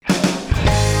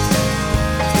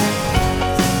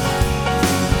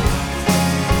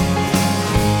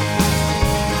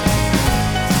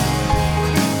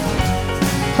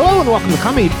and welcome to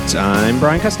Comedy Eats. I'm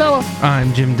Brian Costello.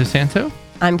 I'm Jim DeSanto.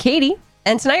 I'm Katie,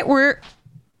 and tonight we're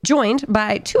joined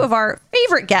by two of our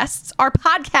favorite guests, our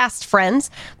podcast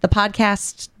friends, the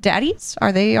podcast daddies.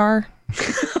 They're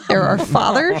our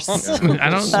fathers. I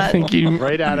don't think you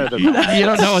Right out of the you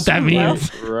don't know what that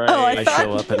means. Right. Oh, I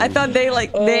thought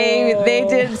they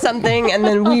did something and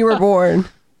then we were born.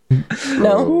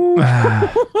 No,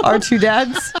 our two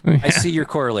dads. I see your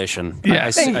correlation. Yeah. I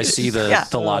see the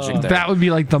logic there. That would be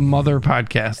like the mother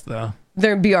podcast, though.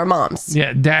 There'd be our moms.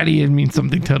 Yeah, daddy, it means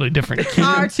something totally different.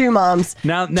 Our two moms.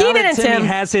 Now Keenan that and Timmy Tim.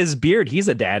 has his beard, he's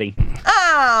a daddy.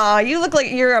 Ah, you look like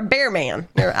you're a bear man.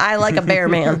 I like a bear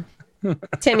man.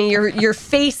 Timmy, your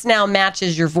face now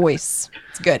matches your voice.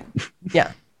 It's good.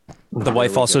 Yeah. The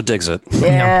wife also digs it.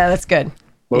 Yeah, that's good.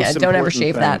 Most Don't ever important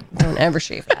shave thing. that. Don't ever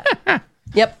shave that.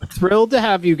 Yep. Thrilled to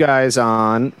have you guys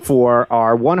on for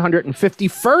our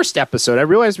 151st episode. I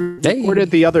realized we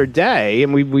recorded the other day,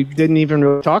 and we didn't even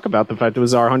really talk about the fact it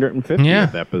was our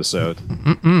 150th episode.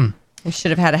 We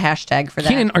should have had a hashtag for that.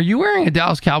 Keenan, are you wearing a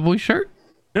Dallas Cowboys shirt?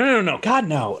 No. God,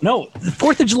 no. No.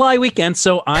 4th of July weekend,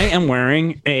 so I am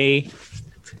wearing a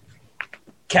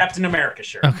Captain America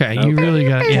shirt. Okay, you really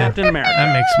got it. Yeah, Captain America.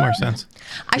 that makes more sense.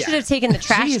 I should have taken the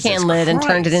trash Jesus can lid and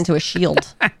turned it Christ. into a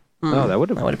shield. Oh, that would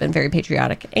have That would have been very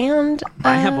patriotic and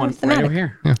I have one right thematic. over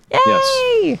here.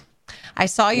 Yay! I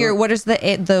saw your what is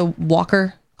the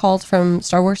walker called from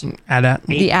Star Wars? AT-AT.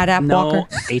 The AT-AT walker.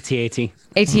 AT-AT.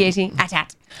 AT-AT.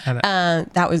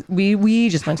 AT-AT. That was we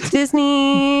just went to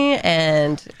Disney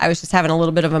and I was just having a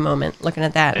little bit of a moment looking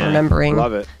at that and remembering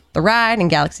Love it. the ride and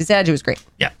Galaxy's Edge. It was great.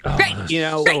 Yeah. Great. You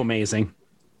know, So amazing.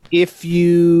 if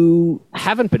you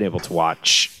haven't been able to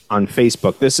watch on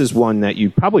Facebook, this is one that you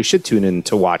probably should tune in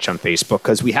to watch on Facebook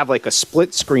because we have like a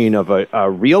split screen of a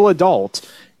real adult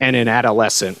and an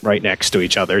adolescent right next to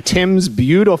each other. Tim's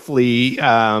beautifully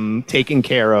taken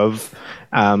care of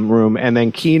room, and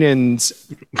then Keenan's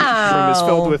room is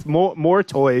filled with more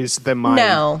toys than my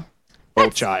No.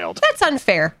 old child. That's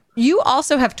unfair. You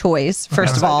also have toys,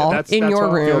 first of all, That's in your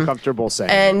all I feel room. comfortable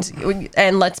saying.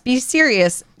 And let's be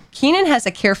serious. Keenan has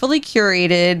a carefully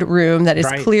curated room that is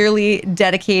Right. clearly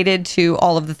dedicated to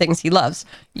all of the things he loves.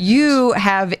 You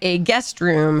have a guest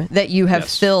room that you have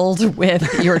filled with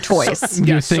your toys.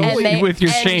 Your thing with your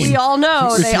and shame. we all know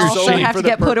With they your also shame. have to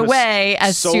get put away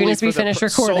as soon as we finish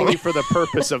recording. Solely for the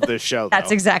purpose of this show. That's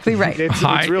though. exactly right. It's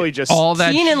really just all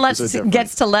that. Keenan There's a difference.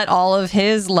 gets to let all of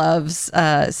his loves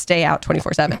stay out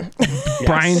 24/7.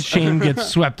 Brian's shame gets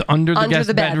swept under the Under guest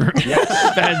the bed. bedroom.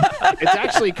 bed. It's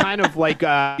actually kind of like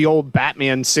the old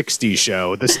Batman 60s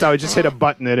show. The stuff just hit a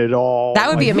button and it all That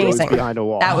would be goes amazing. behind a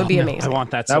wall. That would be I amazing. want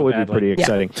that so That would badly. be pretty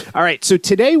exciting. All right, so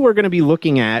today we're going to be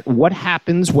looking at what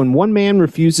happens when one man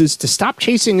refuses to stop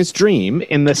chasing his dream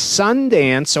in the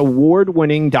Sundance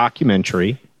award-winning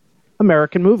documentary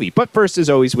American Movie. But first, as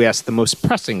always, we ask the most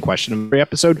pressing question of every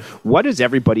episode. What does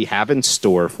everybody have in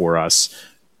store for us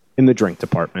in the drink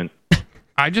department?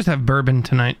 I just have bourbon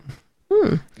tonight.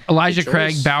 Elijah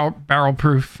Craig barrel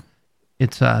proof.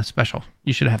 It's special.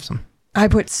 You should have some. I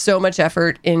put so much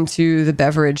effort into the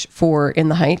beverage for In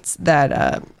the Heights that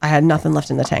I had nothing left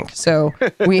in the tank. So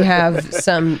we have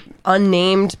some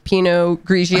unnamed Pinot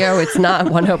Grigio. It's not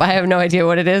One Hope. I have no idea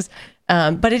what it is.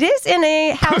 But it is in a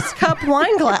house cup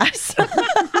wine glass.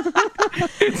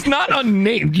 It's not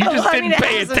unnamed. You just I mean, didn't it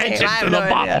pay has a attention name. I to have the no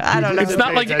bottle. idea. I don't know. It's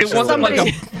not like it wasn't like a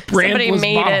Somebody brandless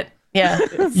made bottle. it. Yeah.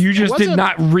 You just did wasn't-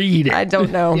 not read it. I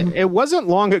don't know. It wasn't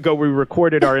long ago we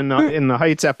recorded our In the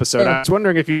Heights episode. I was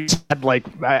wondering if you had like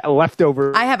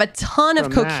leftover. I have a ton of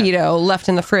From that. coquito left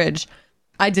in the fridge.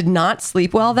 I did not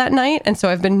sleep well that night, and so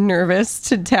I've been nervous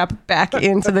to tap back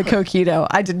into the coquito.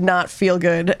 I did not feel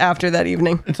good after that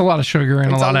evening. It's a lot of sugar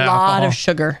and It's a lot of lot alcohol. of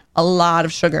sugar. A lot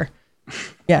of sugar.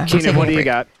 Yeah. I'm Keenan, taking what a do you break.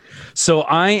 got? So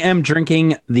I am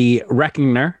drinking the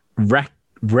Reckoner.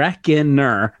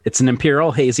 It's an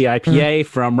Imperial Hazy IPA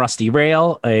from Rusty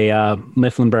Rail, a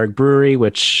Mifflinburg brewery,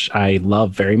 which I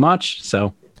love very much.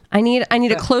 So I need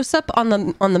a close up on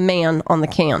the man on the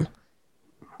can.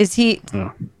 Is he?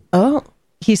 Oh,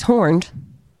 he's horned.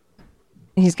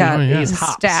 He's got Oh, yeah. his he's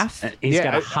hops. staff. He's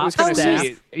got a I hop was gonna staff.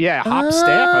 say, hop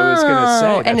staff. I was gonna say.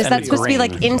 Oh, and is that That's supposed to be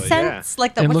like green. incense?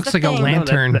 Like the It what's looks the like a thing?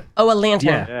 lantern. Oh, a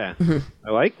lantern. Yeah.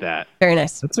 I like that. Very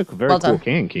nice. That's a very Well cool done.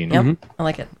 can, Keenan. Yep, I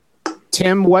like it.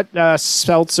 Tim, what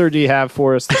seltzer do you have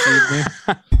for us this evening?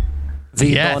 The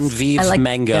Yes. Bon Vive I like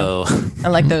Mango. I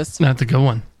like those. That's a good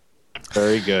one.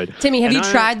 Very good. Timmy, have And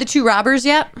you tried the Two Robbers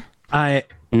yet?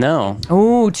 No.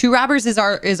 Oh, Two Robbers is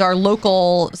our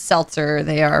local seltzer.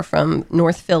 They are from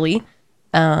North Philly,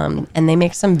 and they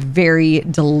make some very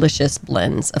delicious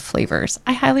blends of flavors.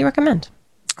 I highly recommend.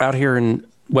 Out here in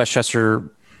Westchester,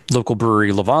 local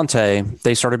brewery Levante,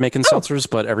 they started making seltzers,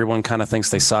 but everyone kind of thinks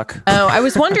they suck. Oh, I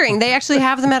was wondering. They actually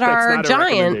have them at our not a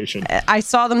Giant. recommendation. I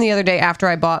saw them the other day after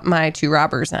I bought my 2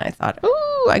 Robbers, and I thought,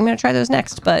 ooh, I'm going to try those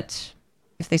next. But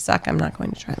if they suck, I'm not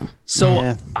going to try them.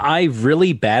 So I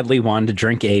really badly wanted to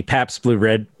drink a Pabst Blue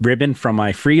Ribbon from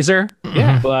my freezer,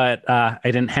 but I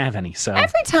didn't have any. So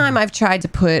Every time I've tried to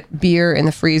put beer in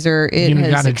the freezer, it You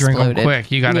has gotta drink 'em exploded. quick.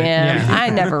 You gotta- yeah. I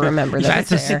never remember that.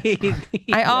 That's There.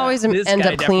 I always This end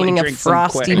guy up cleaning definitely up drinks them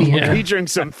frosty quick. beer. He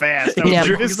drinks some fast. Yeah.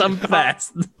 drink some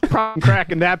fast. I'm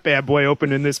cracking that bad boy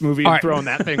open in this movie All and right. throwing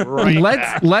that thing right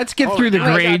back. Let's get through the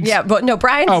grades. Yeah, but no,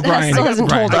 Brian, Brian. still hasn't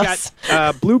told I us.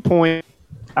 got Blue Point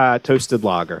toasted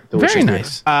lager. Delicious Very beer.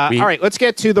 nice. All right, let's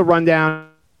get to the rundown.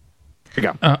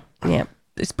 Here we go. Yeah,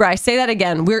 Bryce, say that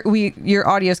again. Your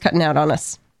audio's cutting out on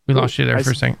us. We lost you there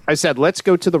for a second. I said, let's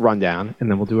go to the rundown, and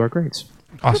then we'll do our grades.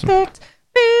 Awesome. Perfect.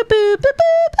 Boop, boop, boop,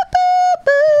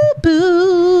 boop, boop,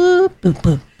 boop, boop,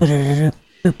 boop,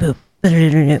 boop, boop,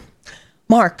 boop.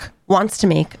 Mark wants to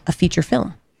make a feature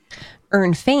film,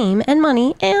 earn fame and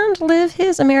money, and live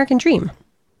his American dream.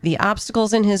 The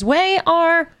obstacles in his way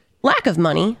are lack of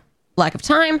money, lack of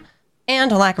time,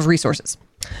 and a lack of resources.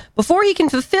 Before he can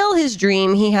fulfill his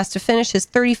dream, he has to finish his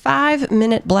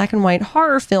 35-minute black and white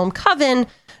horror film, Coven,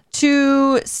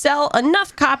 to sell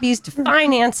enough copies to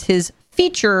finance his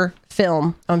feature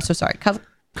film. Oh, I'm so sorry.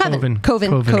 Coven.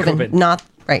 Not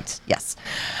right. Yes.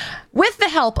 With the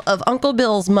help of Uncle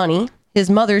Bill's money, his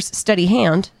mother's steady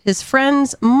hand, his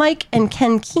friends Mike and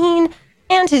Ken Keene,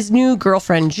 and his new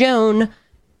girlfriend Joan,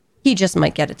 he just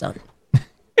might get it done.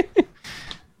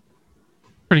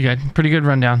 Pretty good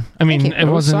rundown. I mean, you. it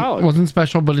wasn't solid.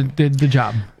 special, but it did the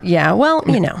job. Yeah, well,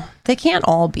 they can't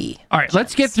all be. All right,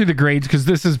 let's get through the grades because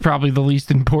this is probably the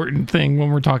least important thing when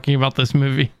we're talking about this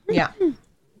movie. Yeah.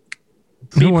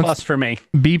 B wants- plus for me.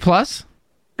 B plus.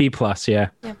 B plus,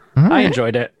 yeah. Yeah. I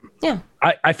enjoyed it. Yeah.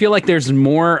 I feel like there's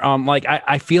more.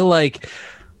 I feel like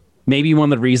maybe one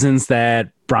of the reasons that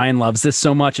Brian loves this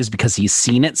so much is because he's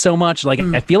seen it so much. Like,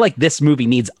 I feel like this movie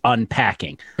needs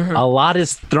unpacking. A lot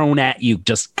is thrown at you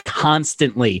just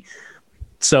constantly.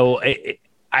 So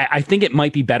I think it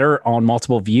might be better on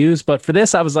multiple views. But for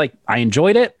this, I was like, I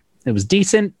enjoyed it. It was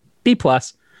decent. B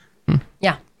plus.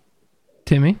 Yeah.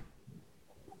 Timmy.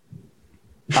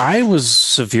 I was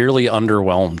severely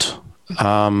underwhelmed.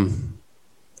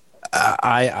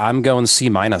 I'm going C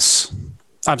minus.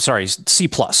 I'm sorry, C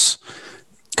plus.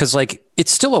 Because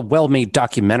it's still a well-made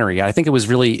documentary. I think it was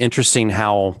really interesting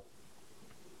how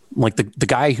the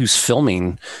guy who's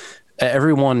filming,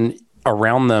 everyone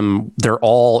around them, they're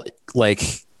all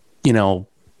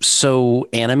so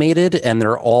animated and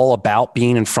they're all about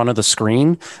being in front of the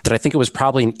screen that I think it was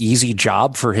probably an easy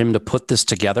job for him to put this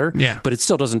together. Yeah. But it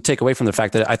still doesn't take away from the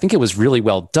fact that I think it was really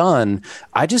well done.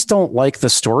 I just don't like the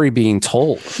story being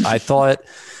told. I thought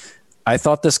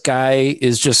this guy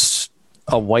is just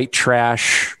a white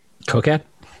trash Cokehead?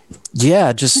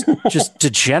 Yeah, just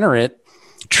degenerate,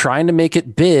 trying to make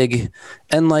it big,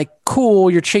 and cool,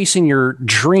 you're chasing your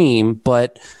dream,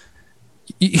 but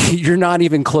you're not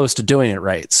even close to doing it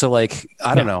right. So I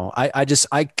don't know.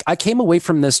 I came away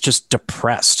from this just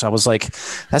depressed. I was like,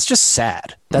 that's just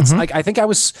sad. That's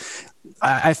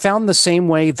I found the same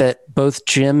way that both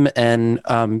Jim and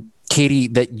Katie,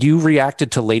 that you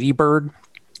reacted to Lady Bird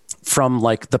from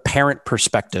the parent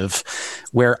perspective,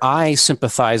 where I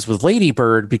sympathize with Lady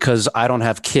Bird because I don't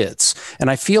have kids. And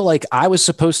I feel like I was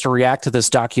supposed to react to this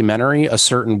documentary a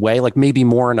certain way, maybe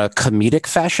more in a comedic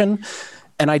fashion.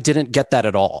 And I didn't get that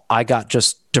at all. I got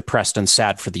just depressed and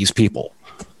sad for these people.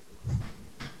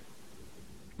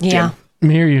 Yeah.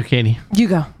 Me or you, Katie? You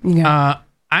go.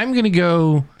 I'm going to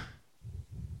go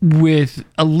with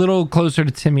a little closer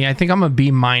to Timmy. I think I'm a B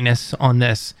minus on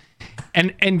this.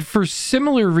 And for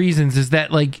similar reasons is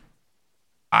that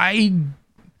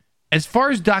as far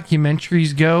as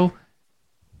documentaries go,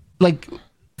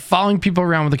 following people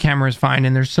around with the camera is fine.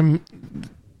 And there's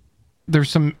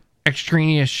some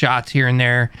extraneous shots here and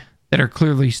there that are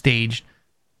clearly staged.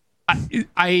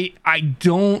 I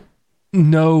don't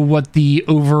know what the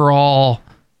overall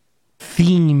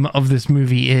theme of this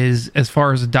movie is as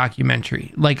far as a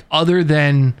documentary, other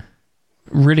than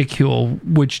ridicule,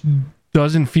 which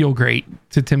doesn't feel great,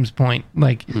 to Tim's point.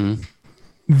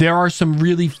 There are some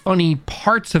really funny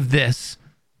parts of this,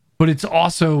 but it's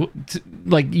also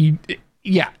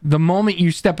the moment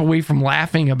you step away from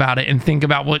laughing about it and think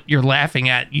about what you're laughing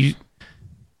at, you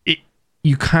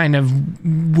kind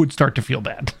of would start to feel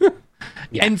bad.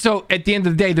 Yeah. And so at the end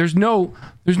of the day, there's no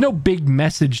big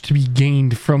message to be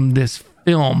gained from this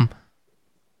film.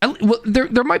 Well,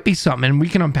 there might be some, and we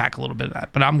can unpack a little bit of that,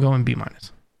 but I'm going B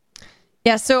minus.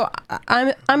 Yeah, so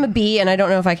I'm a B, and I don't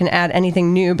know if I can add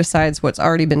anything new besides what's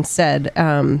already been said.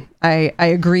 I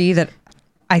agree that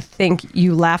I think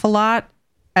you laugh a lot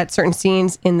at certain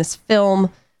scenes in this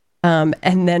film,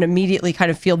 and then immediately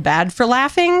kind of feel bad for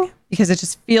laughing because it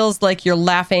just feels like you're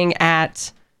laughing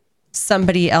at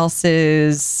somebody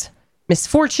else's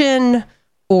misfortune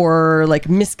or like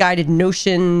misguided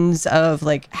notions of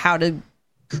like how to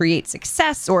create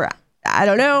success, or I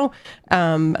don't know.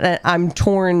 I'm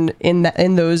torn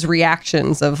in those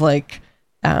reactions of like,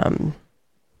 I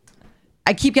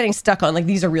keep getting stuck on like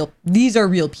these are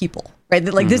real people, right?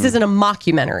 Like this isn't a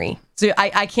mockumentary, so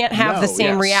I can't have the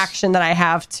same reaction that I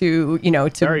have to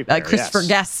Christopher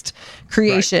Guest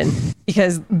creation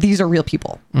because these are real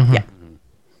people. Yeah.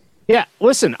 Yeah,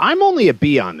 listen, I'm only a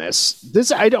B on this.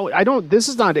 This I don't. This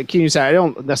is not. Can you say I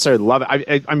don't necessarily love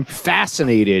it? I'm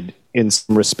fascinated in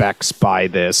some respects by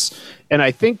this, and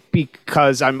I think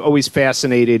because I'm always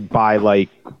fascinated by like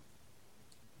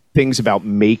things about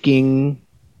making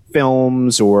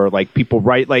films or like people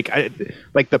write like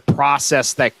the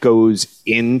process that goes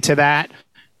into that.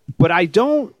 But I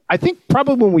think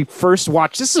probably when we first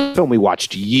watched this is a film we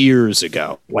watched years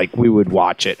ago. Like we would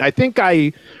watch it. I think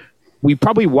we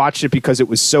probably watched it because it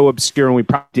was so obscure and we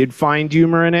probably did find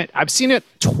humor in it. I've seen it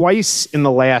twice in the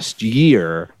last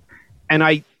year and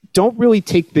I don't really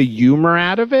take the humor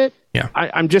out of it. Yeah.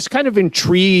 I'm just kind of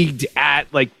intrigued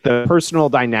at like the personal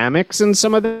dynamics in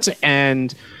some of this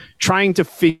and trying to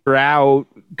figure out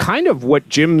kind of what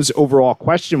Jim's overall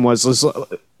question was,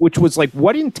 which was like,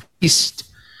 what enticed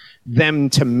them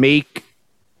to make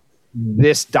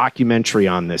this documentary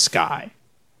on this guy?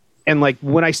 And like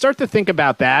when I start to think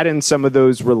about that and some of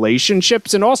those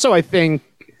relationships, and also I think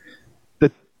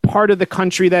the part of the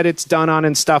country that it's done on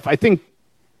and stuff, I think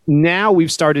now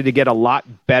we've started to get a lot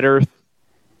better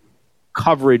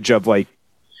coverage of like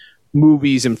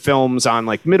movies and films on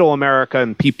like middle America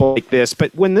and people like this.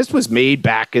 But when this was made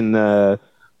back in the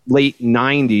late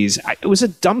 90s, it was a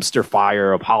dumpster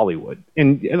fire of Hollywood.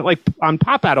 And like on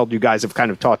Pop Addled, you guys have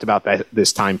kind of talked about that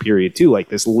this time period too, like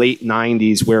this late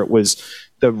 90s where it was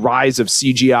the rise of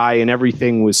CGI and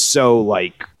everything was so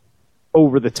like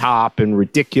over the top and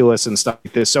ridiculous and stuff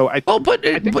like this. So I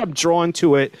think I'm drawn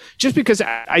to it just because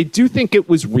I do think it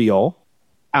was real.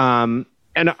 And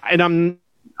I'm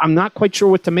not quite sure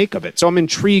what to make of it. So I'm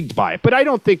intrigued by it, but I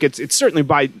don't think it's certainly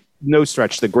by no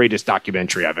stretch the greatest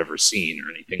documentary I've ever seen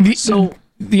or anything. So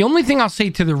the only thing I'll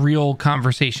say to the real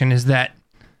conversation is that,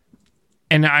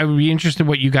 and I would be interested in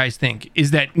what you guys think,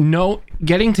 is that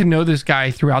getting to know this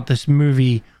guy throughout this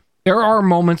movie, there are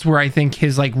moments where I think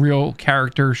his like real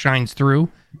character shines through,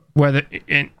 whether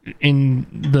in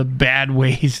the bad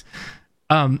ways.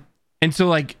 And so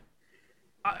like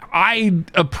I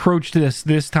approached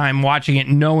this time watching it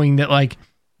knowing that like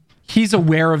he's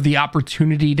aware of the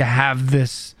opportunity to have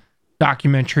this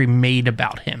documentary made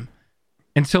about him.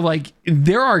 And so like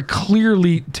there are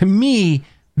clearly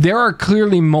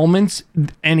moments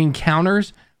and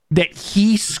encounters that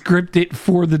he scripted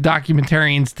for the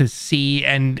documentarians to see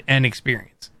and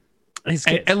experience.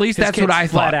 At least that's what I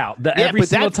thought. Out. Every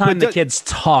single time the kids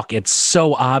talk, it's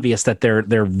so obvious that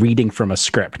they're reading from a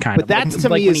script, kind of. But that to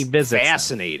me is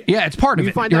fascinating. Yeah, it's part of it.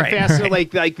 You find that fascinating,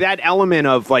 like that element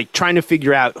of like trying to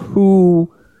figure out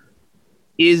who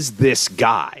is this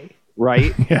guy,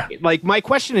 right? Yeah. Like my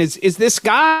question is this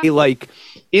guy like,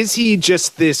 is he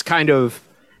just this kind of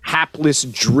hapless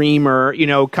dreamer,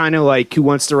 kind of like who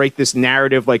wants to write this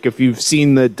narrative, like if you've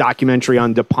seen the documentary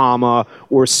on De Palma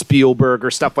or Spielberg or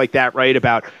stuff like that, right,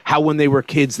 about how when they were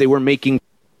kids they were making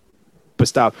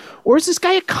stuff, or is this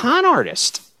guy a con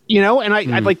artist? And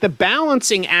I like the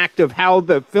balancing act of how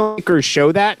the filmmakers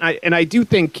show that, and I do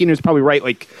think Keenan's probably right.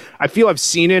 Like I feel I've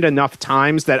seen it enough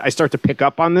times that I start to pick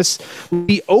up on this.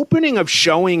 The opening of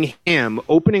showing him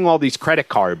opening all these credit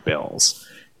card bills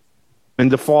and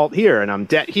default here, and I'm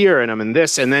debt here, and I'm in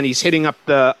this, and then he's hitting up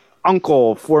the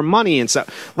uncle for money and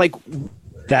stuff. Like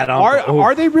that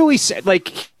are they really like?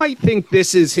 He might think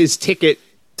this is his ticket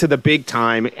to the big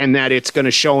time, and that it's going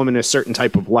to show him in a certain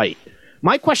type of light.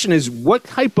 My question is, what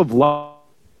type of love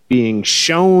being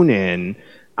shown in?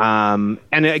 And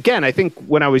again, I think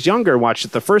when I was younger, watched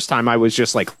it the first time, I was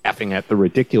just like laughing at the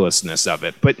ridiculousness of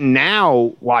it. But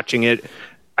now watching it,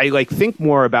 I like think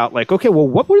more about like, okay, well,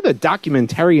 what were the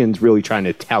documentarians really trying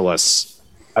to tell us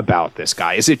about this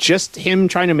guy? Is it just him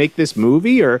trying to make this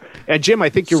movie? Or Jim, I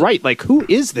think you're right. Like, who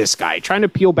is this guy? Trying to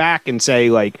peel back and say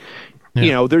like,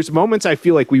 there's moments I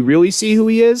feel like we really see who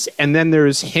he is. And then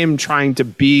there's him trying to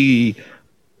be,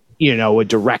 a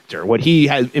director, what he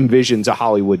envisions a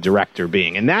Hollywood director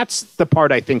being. And that's the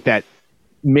part I think that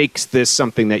makes this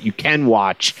something that you can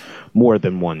watch more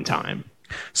than one time.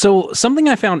 So something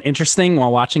I found interesting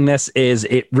while watching this is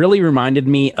it really reminded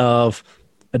me of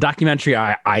a documentary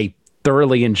I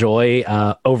thoroughly enjoy,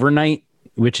 Overnight,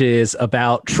 which is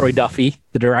about Troy Duffy,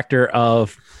 the director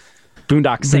of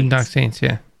Boondock Saints. Boondock Saints,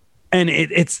 yeah. And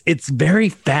it's very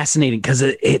fascinating because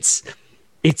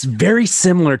it's very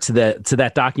similar to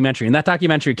that documentary. And that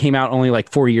documentary came out only like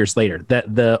 4 years later.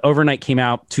 The Overnight came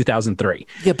out 2003.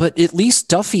 Yeah, but at least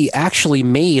Duffy actually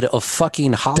made a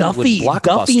fucking Hollywood blockbuster.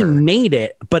 Duffy made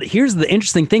it. But here's the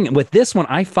interesting thing. With this one,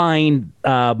 I find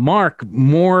Mark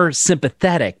more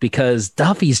sympathetic because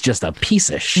Duffy's just a piece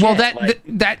of shit. Well,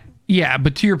 yeah,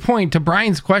 but to your point, to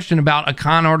Brian's question about a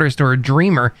con artist or a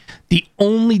dreamer, the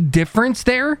only difference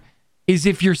there is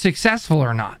if you're successful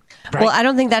or not. Right. Well, I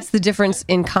don't think that's the difference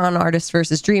in con artist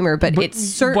versus dreamer, but it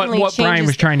certainly what Brian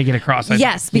was trying to get across.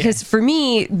 Yes, because for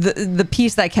me, the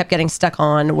piece that I kept getting stuck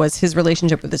on was his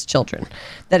relationship with his children.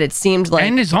 That it seemed like,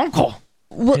 and his uncle.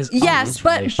 Well, yes,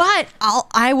 but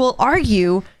I will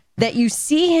argue that you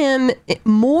see him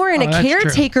more in a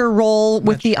caretaker role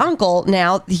with the uncle.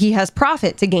 Now he has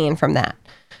profit to gain from that.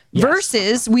 Yes.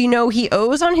 Versus we know he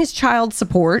owes on his child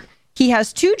support. He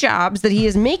has 2 jobs that he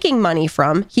is making money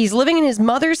from. He's living in his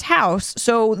mother's house,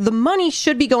 so the money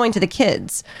should be going to the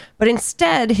kids. But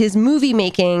instead, his movie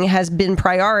making has been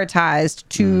prioritized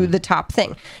to the top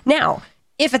thing. Now,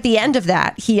 if at the end of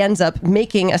that, he ends up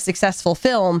making a successful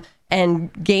film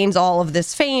and gains all of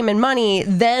this fame and money,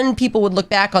 then people would look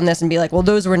back on this and be like, well,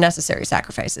 those were necessary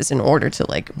sacrifices in order to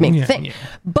like make the thing. Yeah.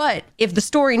 But if the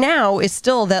story now is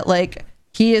still that like,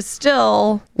 he is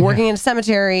still working in a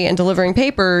cemetery and delivering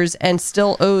papers and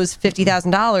still owes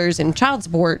 $50,000 in child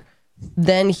support,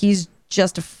 then he's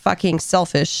just a fucking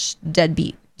selfish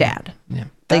deadbeat dad. Yeah.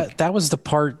 That was the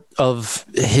part of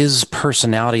his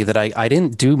personality that I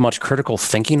didn't do much critical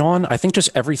thinking on. I think just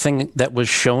everything that was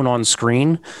shown on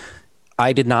screen,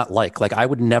 I did not like. Like, I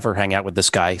would never hang out with this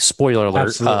guy. Spoiler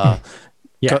alert.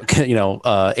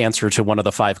 Answer to one of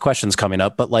the 5 questions coming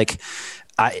up. But like,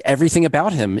 everything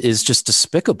about him is just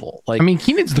despicable. Like, I mean,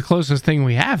 Keenan's the closest thing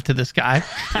we have to this guy.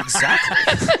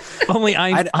 Exactly. Only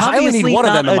I'm obviously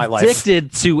not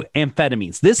addicted to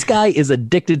amphetamines. This guy is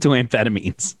addicted to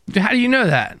amphetamines. How do you know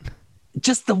that?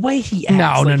 Just the way he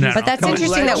acts. No. But that's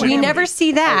interesting that we never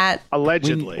see that.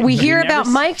 Allegedly. We hear about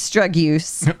Mike's drug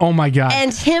use. Oh my God.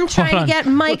 And him trying to get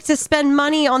Mike to spend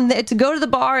money to go to the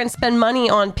bar and spend money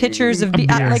on pictures of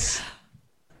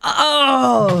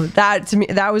that to me,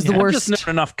 that was the worst. I'm just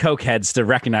not enough coke heads to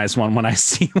recognize one when I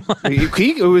see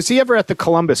one. Was he ever at the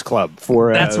Columbus Club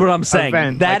for? That's what I'm saying.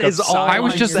 Event, that is all. I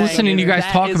was just listening to you guys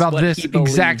talk about this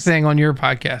exact thing on your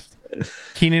podcast.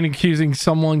 Keenan accusing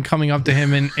someone coming up to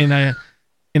him in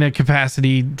a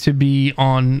capacity to be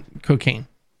on cocaine.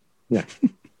 Yeah,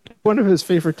 one of his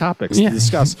favorite topics to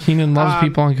discuss. Keenan loves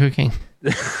people on cocaine.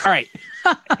 All right.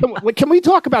 Can we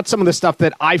talk about some of the stuff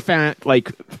that I found,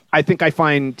 I think I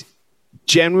find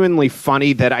genuinely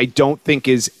funny that I don't think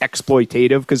is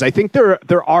exploitative? Because I think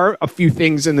there are a few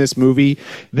things in this movie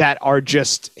that are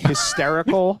just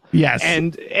hysterical. Yes.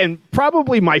 And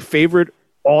probably my favorite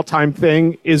all-time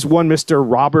thing is one Mr.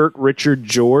 Robert Richard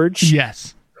George.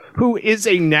 Yes. Who is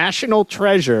a national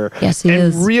treasure. Yes, he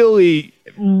is. Really,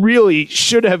 really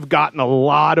should have gotten a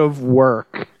lot of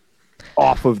work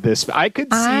off of this.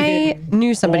 I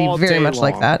knew somebody very much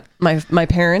like that. My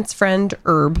parents' friend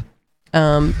Herb,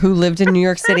 who lived in New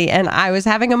York City, and I was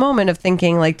having a moment of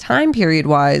thinking, like, time period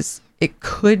wise, it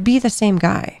could be the same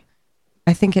guy.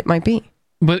 I think it might be.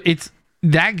 But it's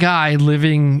that guy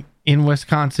living in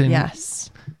Wisconsin. Yes.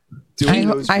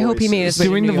 I hope he made his way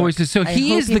doing the voices. So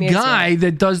he is the guy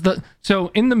that does the.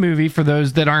 So in the movie, for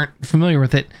those that aren't familiar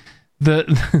with it,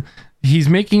 he's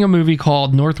making a movie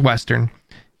called Northwestern.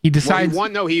 He decides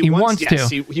he wants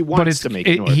to make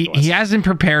it. He hasn't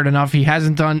prepared enough. He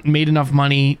hasn't made enough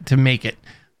money to make it.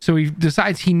 So he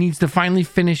decides he needs to finally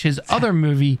finish his other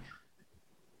movie,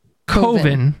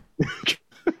 Coven.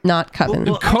 Not Coven.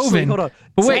 Well, Coven. Hold on.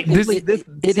 But wait,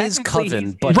 it is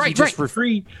Coven, but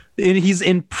he's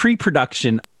in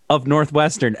pre-production of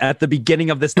Northwestern at the beginning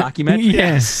of this documentary.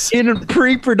 Yes. In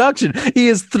pre-production. He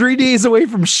is 3 days away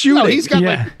from shooting. No, he's got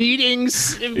like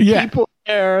meetings, people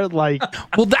there, like.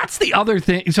 Well, that's the other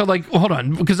thing. So, like, hold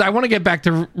on, because I want to get back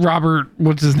to Robert,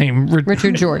 what's his name?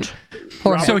 Richard George.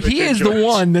 So he is the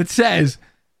one that says,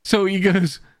 so he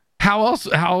goes, how else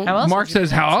Mark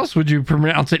says, how else would you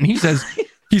pronounce it? And he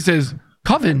says,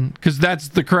 Coven, because that's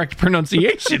the correct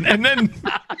pronunciation. And then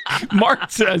Mark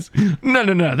says,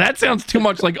 no, that sounds too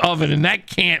much like oven, and that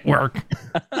can't work.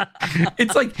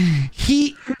 It's like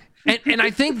and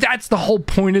I think that's the whole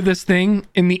point of this thing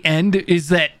in the end, is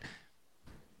that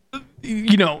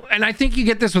and I think you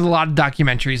get this with a lot of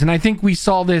documentaries, and I think we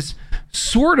saw this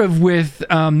sort of with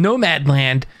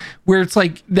Nomadland, where it's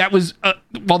like that's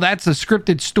a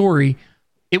scripted story.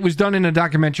 It was done in a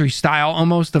documentary style,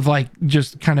 almost of like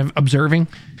just kind of observing.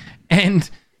 And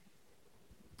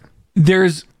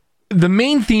there's the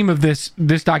main theme of this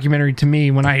documentary to me,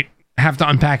 when I have to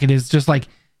unpack it, is just like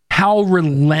how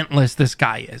relentless this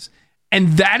guy is.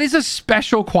 And that is a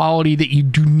special quality that you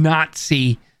do not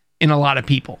see in a lot of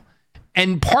people.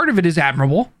 And part of it is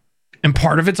admirable, and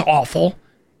part of it's awful,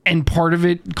 and part of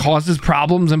it causes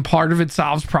problems, and part of it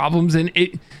solves problems.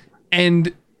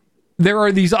 And there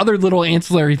are these other little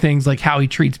ancillary things, like how he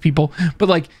treats people. But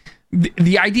like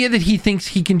the idea that he thinks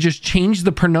he can just change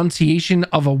the pronunciation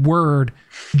of a word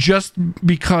just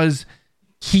because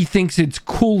he thinks it's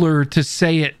cooler to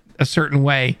say it a certain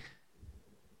way,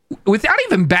 without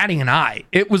even batting an eye.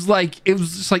 It was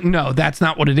just like, no, that's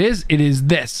not what it is. It is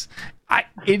this.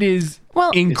 It is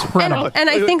incredible. And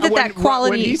I think that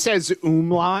quality. When he says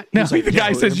umlaut, no, the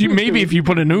guy says maybe if you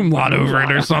put an umlaut over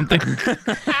it or something.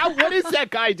 What is that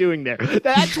guy doing there?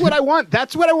 That's what I want.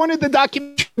 That's what I wanted the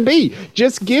documentary to be.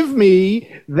 Just give me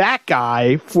that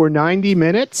guy for 90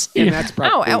 minutes, and that's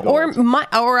probably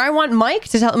or I want Mike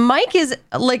to tell. Mike is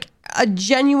like a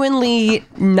genuinely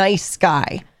nice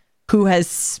guy who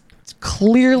has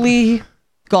clearly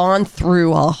gone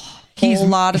through a whole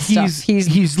lot of stuff.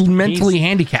 He's mentally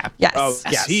handicapped. Yes. Oh,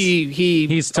 yes.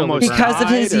 He's still because of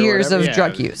his years of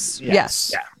drug use.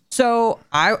 Yes. Yeah. So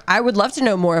I would love to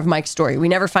know more of Mike's story. We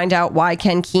never find out why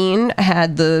Ken Keene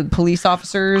had the police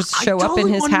officers show up in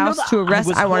his house to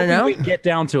arrest. I want to know. Get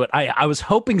down to it. I was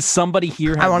hoping somebody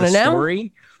here had the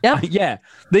story. Yep. Yeah.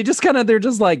 They're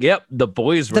just like, yep, the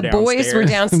boys were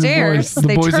downstairs.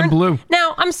 The boys in blue.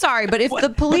 Now, I'm sorry, but if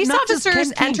the police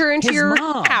officers enter into your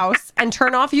house and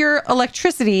turn off your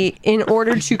electricity in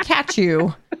order to catch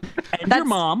you, and your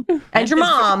mom.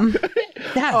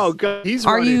 Yes. Oh, God.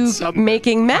 Are you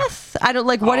making meth? I don't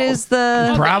like. What is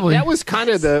the? Probably. That was kind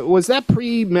of was that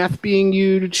pre-meth being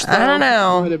used? I don't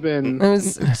know. Would have been. It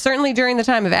was certainly during the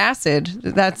time of acid.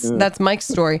 That's Mike's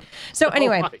story. So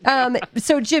anyway,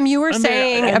 so Jim, you were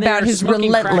saying about his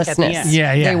relentlessness.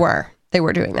 Yeah. They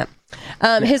were doing that.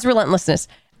 His relentlessness.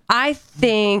 I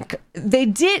think they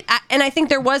did, and I think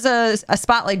there was a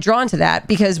spotlight drawn to that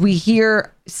because we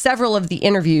hear several of the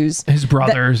interviews. His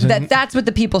brothers. That's what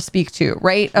the people speak to,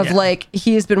 right? Of like,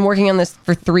 he has been working on this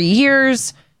for 3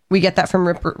 years. We get that from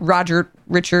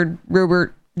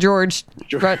George.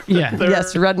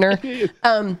 Yes,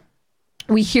 Rudner.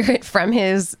 We hear it from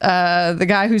his the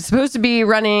guy who's supposed to be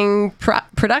running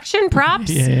production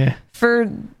props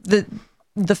for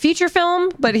the feature film,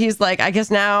 but he's like, I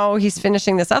guess now he's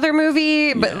finishing this other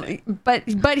movie,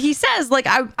 but he says like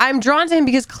I'm drawn to him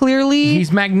because clearly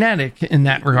he's magnetic in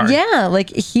that regard. Yeah, like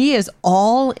he is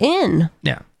all in.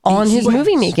 Yeah. On his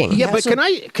movie making. Yeah, but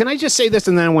can I just say this,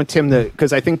 and then I want Tim to,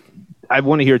 because I think I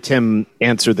want to hear Tim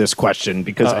answer this question,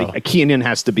 because Keenan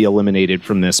has to be eliminated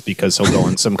from this because he'll go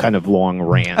on some kind of long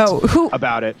rant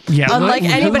about it. Yeah, unlike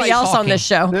anybody else on this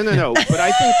show. No. But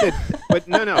I think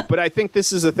that, but I think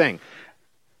this is the thing.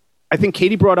 I think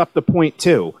Katie brought up the point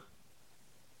too.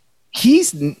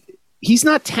 He's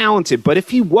not talented, but if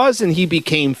he was and he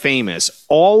became famous,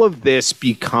 all of this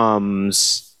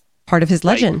becomes part of his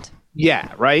legend.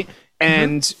 Right?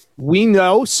 And we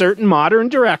know certain modern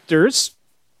directors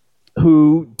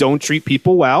who don't treat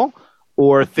people well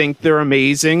or think they're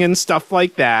amazing and stuff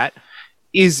like that.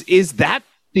 Is that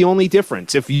the only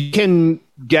difference? If you can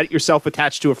get yourself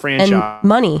attached to a franchise and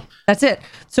money, that's it.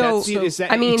 So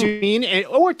I mean,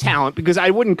 or talent, because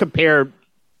I wouldn't compare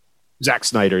Zack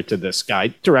Snyder to this guy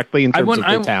directly in terms of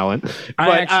the talent.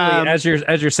 But actually,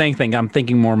 as you're saying things, I'm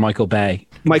thinking more Michael Bay.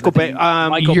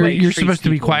 You're supposed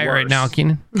to be quiet right now,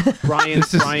 Keenan. Brian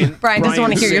doesn't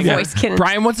want to hear your voice, Keenan.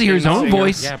 Brian wants to hear his own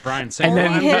voice. Yeah, Brian. And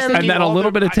then a little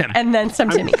bit of Tim. And then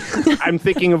some Timmy. I'm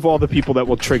thinking of all the people that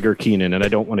will trigger Keenan, and I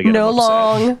don't want to get no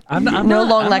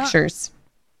long lectures.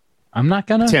 I'm not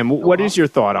gonna. Tim, what is your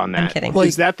thought on that? I'm kidding.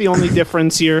 Is that the only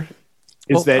difference here?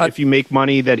 Is that if you make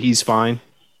money, that he's fine?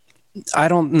 I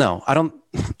don't know. I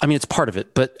mean, it's part of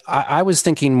it, but I was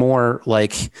thinking more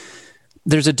like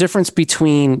there's a difference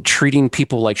between treating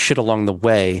people like shit along the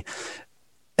way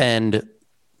and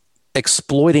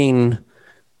exploiting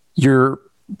your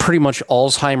pretty much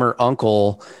Alzheimer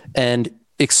uncle and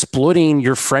exploiting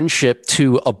your friendship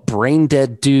to a brain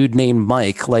dead dude named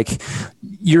Mike. Like,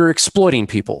 you're exploiting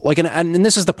people. Like, and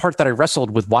this is the part that I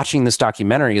wrestled with watching this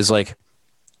documentary, is like,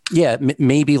 yeah,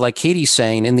 maybe like Katie's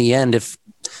saying, in the end, if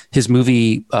his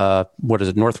movie,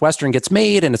 Northwestern gets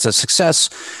made and it's a success,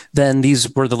 then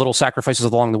these were the little sacrifices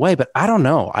along the way. But I don't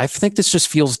know. I think this just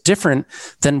feels different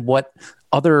than what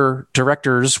other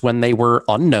directors, when they were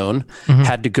unknown,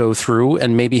 had to go through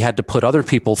and maybe had to put other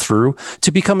people through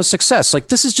to become a success. Like,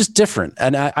 this is just different.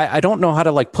 And I don't know how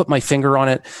to like put my finger on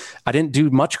it. I didn't do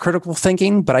much critical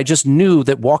thinking, but I just knew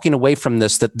that walking away from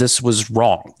this, that this was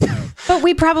wrong. But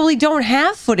we probably don't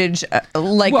have footage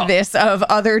this of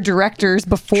other directors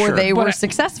before they were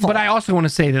successful. But I also want to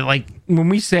say that, like, when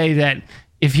we say that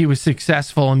if he was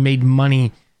successful and made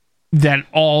money, that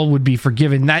all would be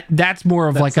forgiven. That's more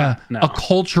of a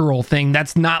cultural thing.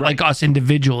 That's not like us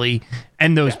individually,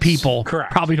 and those people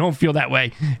probably don't feel that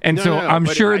way. And I'm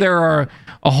sure there are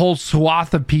a whole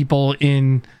swath of people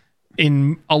in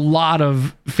a lot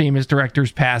of famous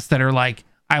directors past that are like,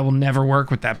 I will never work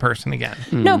with that person again.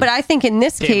 No, but I think in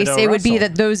this case, it would be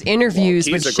that those interviews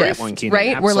would shift,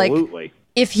 right? Where like,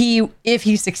 if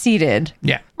he succeeded,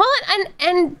 well,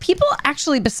 and people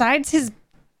actually, besides his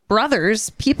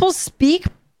brothers, people speak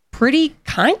pretty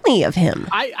kindly of him.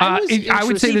 I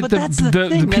would say that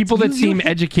the people that seem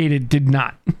educated did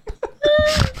not.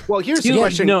 Well, here's the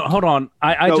question. No, hold on.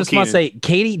 I just want to say,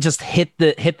 Katie just hit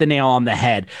the nail on the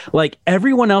head. Like,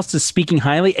 everyone else is speaking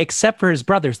highly except for his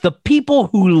brothers. The people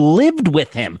who lived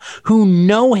with him, who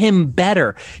know him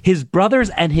better, his brothers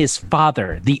and his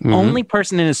father. The only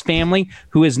person in his family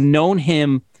who has known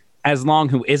him as long,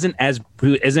 who isn't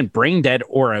brain dead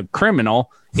or a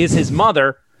criminal, is his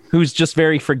mother, who's just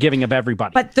very forgiving of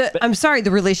everybody. But I'm sorry,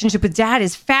 the relationship with dad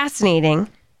is fascinating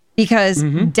because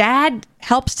dad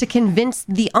helps to convince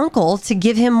the uncle to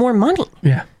give him more money.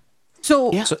 Yeah.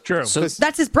 So true. So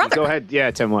that's his brother. Go ahead. Yeah,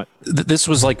 Tim, what? This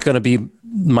was like going to be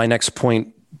my next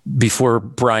point before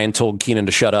Brian told Keenan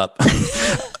to shut up.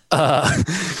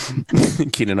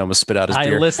 Keenan almost spit out his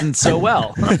beer. I listened so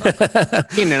well.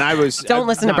 Keenan, Don't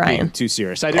listen to Brian. Too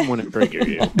serious. I didn't want to trigger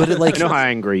you. But I know how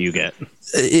angry you get.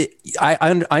 I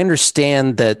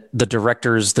understand that the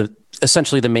director's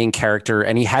essentially the main character,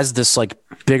 and he has this like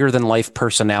bigger than life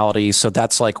personality. So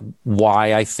that's like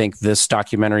why I think this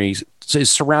documentary is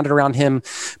surrounded around him.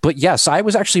 But yes, I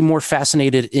was actually more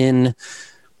fascinated in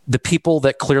the people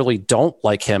that clearly don't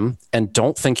like him and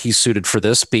don't think he's suited for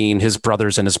this, being his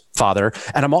brothers and his father.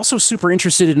 And I'm also super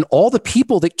interested in all the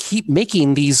people that keep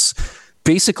making these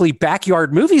basically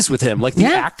backyard movies with him, like the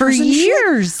actors for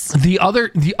years. The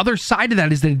other side of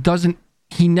that is that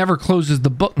he never closes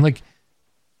the book. Like,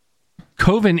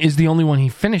 Coven is the only one he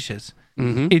finishes.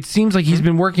 It seems like he's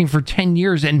been working for 10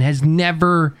 years and has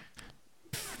never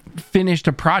finished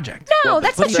a project. No,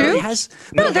 that's not true.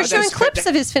 They're showing clips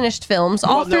of his finished films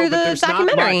all through the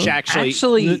documentary. Not much,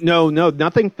 actually, no,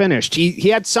 nothing finished. He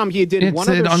had some. He did one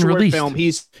other short film.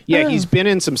 He's been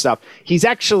in some stuff. He's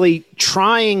actually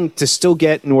trying to still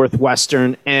get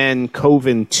Northwestern and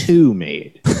Coven 2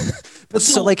 made. But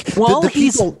so like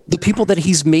the people that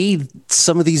he's made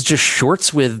some of these just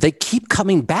shorts with, they keep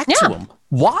coming back to him.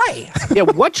 Why? Yeah,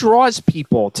 what draws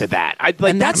people to that?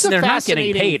 They're not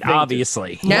getting paid,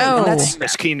 obviously. No,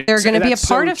 they're going to be a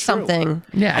part of something.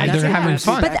 Yeah, and they're having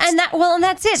fun. But and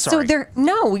that's it. Sorry. So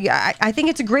I think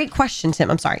it's a great question, Tim.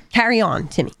 I'm sorry. Carry on,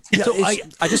 Timmy. Yeah, so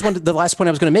I just wanted, the last point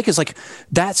I was going to make is like,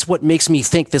 that's what makes me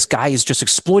think this guy is just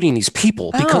exploiting these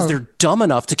people because they're dumb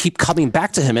enough to keep coming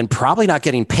back to him and probably not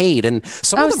getting paid. And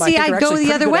some of them I go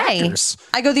the other way. Actors.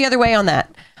 I go the other way on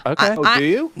that. Okay. Do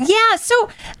you? Yeah. So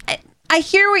I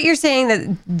hear what you're saying,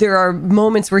 that there are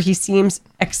moments where he seems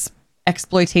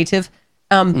exploitative.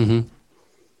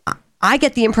 I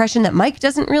get the impression that Mike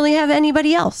doesn't really have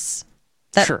anybody else.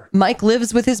 That Mike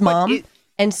lives with his mom.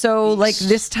 And so like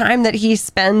this time that he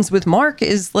spends with Mark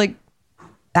is like,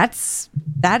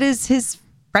 that is his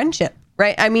friendship,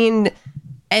 right? I mean,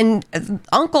 and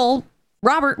Uncle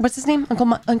Robert, what's his name? Uncle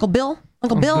Bill?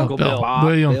 Uncle Bill?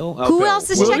 William. Who else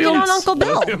is checking on Uncle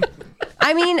Bill?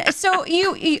 I mean, so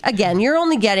you again, you're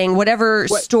only getting whatever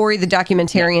story the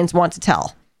documentarians want to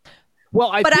tell.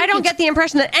 Well, but I don't get the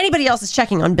impression that anybody else is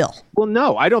checking on Bill. Well,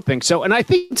 no, I don't think so. And I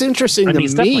think it's interesting to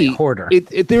he's definitely a me. hoarder.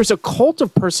 There's a cult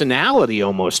of personality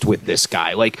almost with this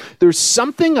guy. Like, there's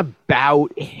something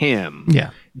about him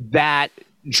that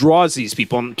draws these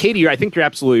people. And Katie, I think you're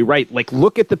absolutely right. Like,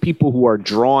 look at the people who are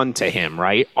drawn to him,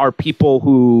 right? Are people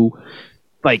who,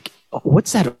 like,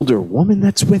 what's that older woman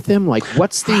that's with him? Like,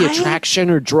 what's the attraction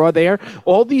or draw there?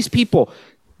 All these people.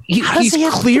 He's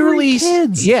clearly,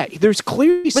 there's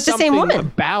clearly with something the same woman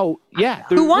about,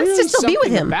 who wants to still be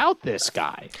with him about this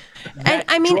guy. And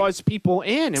I mean, draws people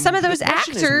in. And some of those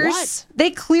actors, they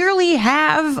clearly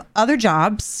have other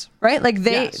jobs, right? Like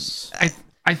they, I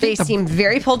think they seem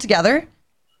very pulled together.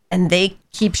 and they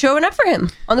keep showing up for him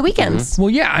on the weekends. Well,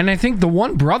 yeah, and I think the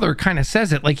one brother kind of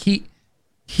says it. Like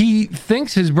he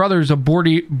thinks his brother's a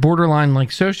borderline like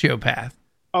sociopath,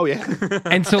 Oh yeah.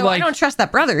 and so So I like don't trust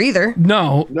that brother either.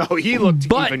 no, No, he looked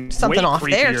But even something way off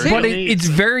there, creepier too. but than me. it's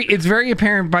very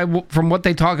apparent from what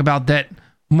they talk about that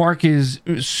Mark is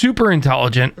super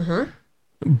intelligent,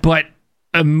 but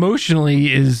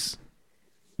emotionally is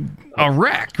a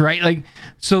wreck, right? Like,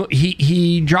 so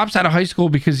he drops out of high school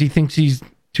because he thinks he's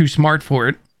too smart for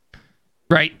it,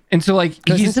 right? And so like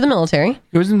Goes he into the military.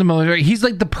 goes into the military. He's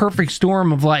like the perfect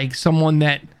storm of like someone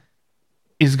that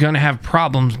is going to have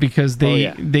problems because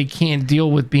they can't deal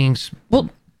with being Well,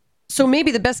 so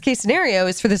maybe the best case scenario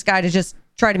is for this guy to just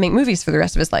try to make movies for the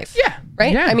rest of his life.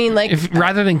 Right? Yeah. I mean, like, if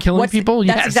rather than killing people,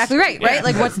 that's yes. exactly right, right?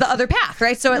 Like, what's the other path,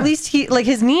 right? So at least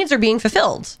his needs are being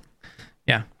fulfilled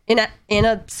Yeah. in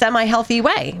a semi-healthy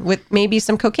way with maybe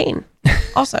some cocaine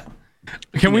also.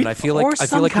 Can we? And I feel like we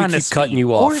some keep kind of cutting speed,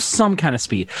 you off. or some kind of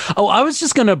speed. Oh, I was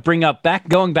just gonna bring up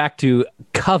going back to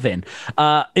Coven.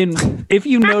 If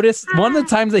you notice, one of the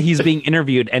times that he's being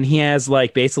interviewed, and he has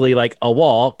like basically like a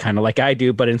wall, kind of like I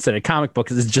do, but instead of comic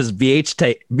books, it's just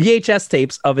VHS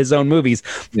tapes of his own movies.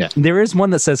 Yeah. There is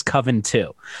one that says Coven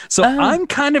 2. So I'm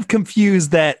kind of confused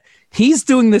that he's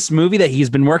doing this movie that he's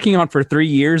been working on for 3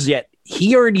 years, yet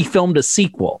he already filmed a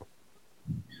sequel.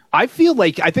 I think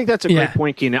that's a great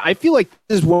point, Keenan. I feel like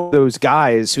this is one of those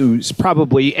guys who's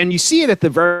probably, and you see it at the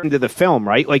very end of the film,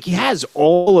 right? Like he has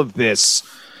all of this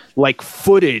like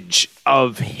footage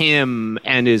of him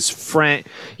and his friend.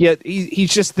 Yet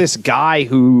he's just this guy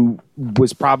who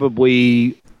was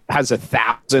probably has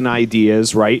 1,000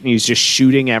 ideas, right? And he's just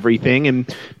shooting everything,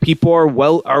 and people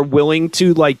are willing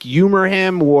to like humor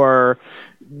him or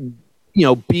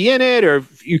be in it, or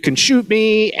you can shoot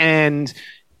me and.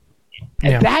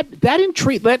 And that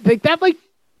intrigue that like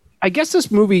I guess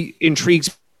this movie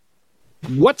intrigues.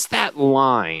 What's that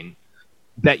line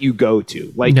that you go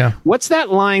to? Like, what's that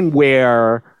line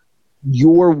where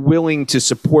you're willing to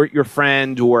support your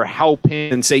friend or help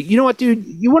him and say, you know what, dude,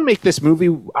 you want to make this movie?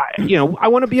 I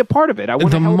want to be a part of it. I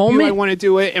want to help you. I want to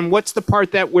do it. And what's the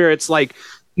part where it's like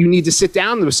you need to sit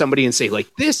down with somebody and say, like,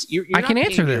 this? I can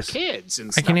answer this. Kids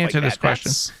and I can answer like this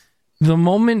question. The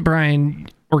moment Brian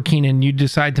or Keenan, you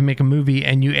decide to make a movie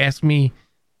and you ask me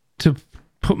to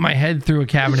put my head through a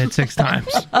cabinet 6 times.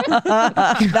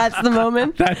 That's the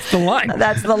moment. That's the line.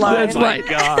 That's the line. That's like,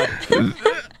 God.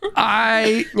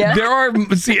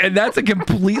 And that's a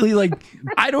completely like,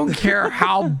 I don't care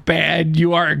how bad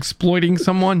you are exploiting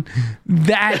someone.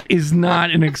 That is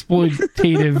not an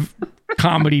exploitative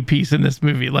comedy piece in this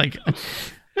movie. Like,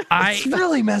 It's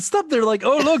really messed up. They're like,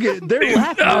 oh, look, they're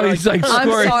laughing. Oh, he's like,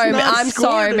 I'm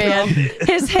sorry, man.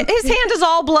 His hand is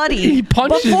all bloody. He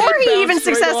punches before it. he even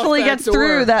successfully gets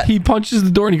through that. He punches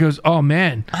the door and he goes, "Oh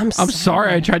man, I'm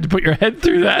sorry I tried to put your head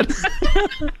through that."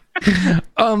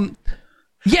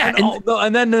 Yeah,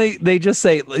 and then they just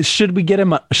say, should we get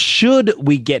him an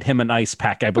ice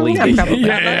pack? I believe. Yeah, probably.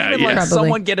 Like,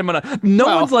 someone get him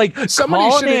one's like,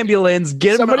 call an ambulance,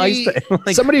 get him an ice pack.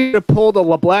 Like, somebody should have pulled a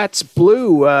Labatt's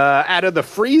Blue out of the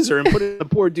freezer and put it in the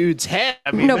poor dude's head.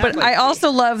 I mean, I also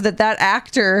love that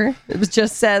actor was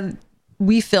just said,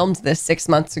 we filmed this 6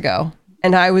 months ago,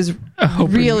 and I was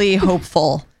really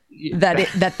hopeful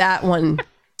that one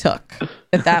took.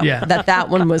 That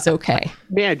one was okay.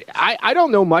 Man, I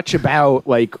don't know much about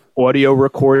like audio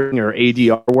recording or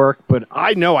ADR work, but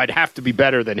I know I'd have to be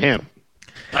better than him.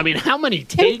 I mean, how many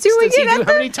takes does he do? How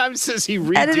many times does he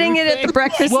redo editing it at the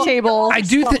breakfast table? I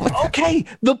do think. Okay,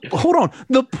 hold on.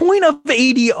 The point of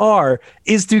ADR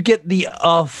is to get the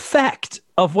effect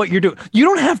of what you're doing. You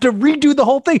don't have to redo the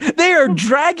whole thing. They are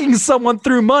dragging someone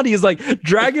through mud. He's like,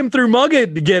 drag him through mud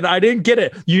again. I didn't get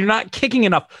it. You're not kicking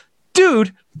enough.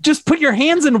 Dude, just put your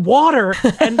hands in water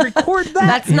and record that.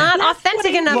 That's not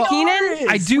authentic enough, Keenan.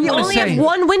 I do We want to only say have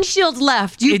one windshield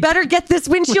left. You better get this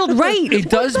windshield right. it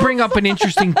does bring up an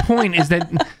interesting point. Is that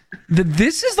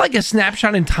this is like a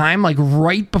snapshot in time, like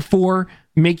right before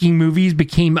making movies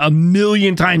became a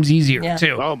million times easier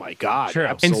too. Oh my God! Sure.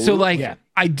 Absolutely. And so, like,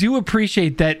 I do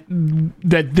appreciate that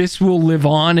this will live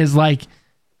on as like,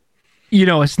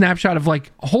 a snapshot of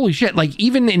like, holy shit, like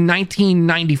even in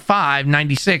 1995,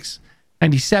 96,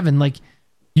 97, like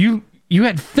you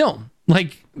had film.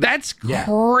 Like that's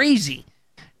crazy.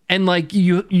 And like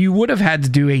you would have had to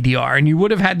do ADR and you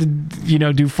would have had to,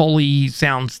 do Foley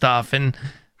sound stuff. And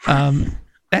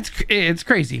it's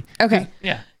crazy. Okay.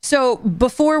 Yeah. So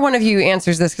before one of you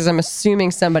answers this, because I'm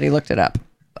assuming somebody looked it up,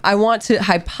 I want to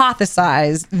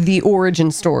hypothesize the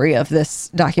origin story of this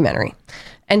documentary.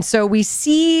 And so we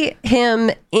see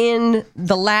him in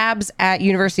the labs at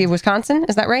University of Wisconsin.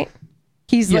 Is that right?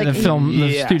 He's Yeah, like the film, the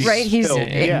Yeah. studio. right. He's Film,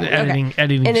 yeah. editing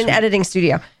in an studio. editing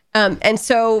studio. And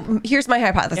so here's my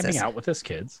hypothesis. Camping out with his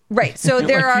kids. Right. So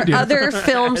there Like are you do. other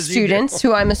film As you do. students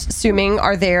who I'm assuming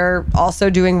are there also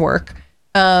doing work.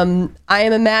 I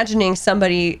am imagining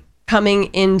somebody coming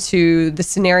into the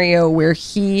scenario where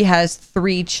he has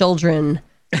 3 children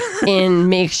in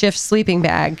makeshift sleeping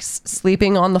bags,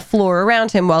 sleeping on the floor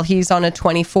around him while he's on a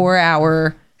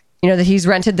 24-hour, that he's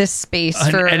rented this space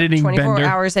An for editing 24 bender.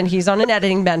 hours, and he's on an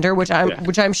editing bender, which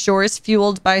I'm sure is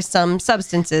fueled by some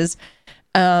substances.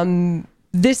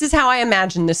 This is how I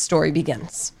imagine this story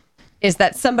begins, is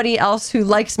that somebody else who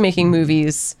likes making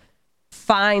movies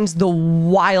finds the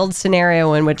wild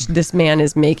scenario in which this man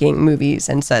is making movies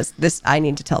and says, I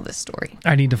need to tell this story.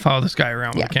 I need to follow this guy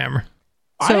around Yeah. with a camera.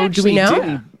 So do we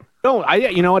know? No,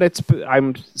 you know what?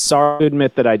 I'm sorry to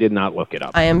admit that I did not look it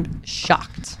up. I am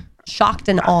shocked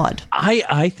and awed.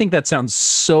 I think that sounds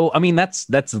so. I mean, that's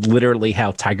literally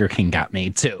how Tiger King got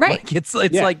made too. Right. Like, it's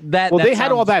Yeah. like that. Well, that they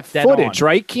had all that sounds dead footage, on.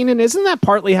 right, Keenan? Isn't that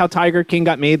partly how Tiger King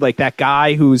got made? Like that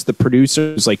guy who's the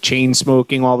producer who's like chain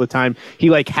smoking all the time. He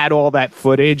like had all that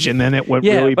footage, and then it went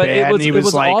Yeah, really but it bad. was- And he it was,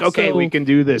 was like, also- "Okay, we can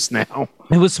do this now."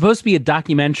 It was supposed to be a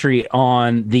documentary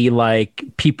on the like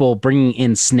people bringing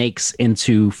in snakes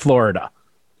into Florida,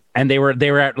 and they were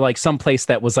at like some place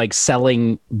that was like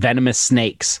selling venomous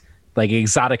snakes, like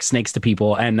exotic snakes to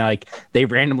people, and like they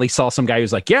randomly saw some guy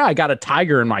who's like, "Yeah, I got a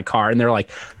tiger in my car," and they're like,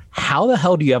 "How the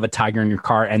hell do you have a tiger in your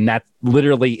car?" And that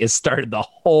literally is started the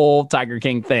whole Tiger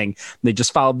King thing. They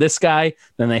just followed this guy,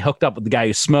 then they hooked up with the guy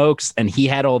who smokes, and he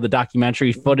had all the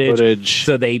documentary footage.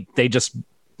 So they just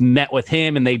met with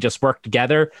him and they just worked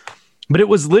together. But it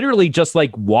was literally just like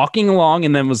walking along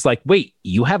and then was like, "Wait,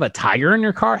 you have a tiger in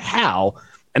your car? How?"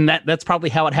 And that's probably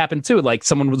how it happened too. Like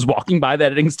someone was walking by the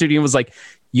editing studio and was like,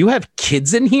 "You have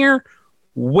kids in here?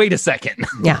 Wait a second."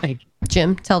 Yeah. Like,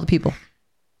 Jim, tell the people.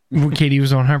 Katie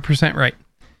was 100% right.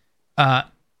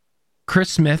 Chris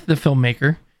Smith, the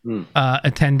filmmaker,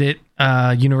 attended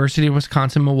University of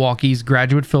Wisconsin-Milwaukee's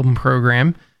graduate film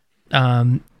program,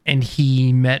 and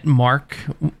he met Mark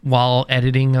while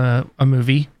editing a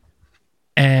movie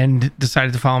and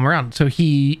decided to follow him around. So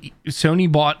Sony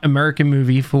bought American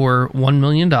Movie for $1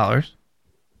 million,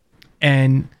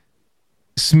 and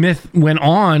Smith went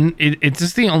on. It's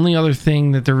just the only other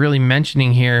thing that they're really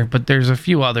mentioning here, but there's a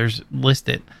few others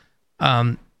listed.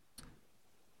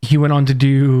 He went on to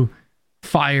do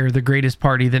Fire, the Greatest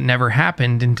Party That Never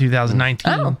Happened in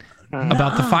 2019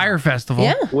 about the Fire Festival.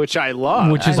 Yeah. Which I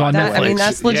love. Which is on That- Netflix. I mean,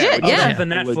 that's legit. Yeah. Yeah. the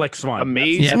Netflix one.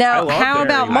 Amazing. Yeah. Now, I loved how it.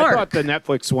 about I Mark? thought the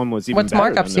Netflix one was even What's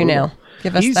Mark better up than to the now? other.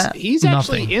 Give us that. He's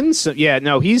actually in some. Yeah,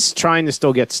 no, he's trying to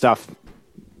still get stuff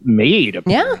made.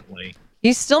 Apparently.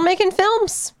 He's still making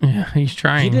films. Yeah, he's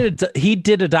trying. He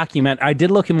did a document. I did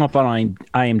look him up on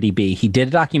IMDb. He did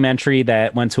a documentary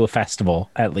that went to a festival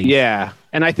at least. Yeah,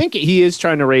 and I think he is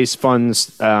trying to raise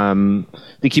funds to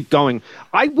keep going.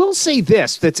 I will say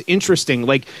this that's interesting.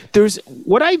 Like, there's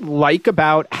what I like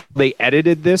about how they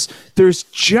edited this. There's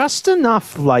just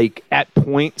enough, like, at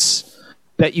points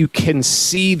that you can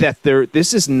see that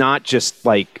this is not just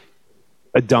like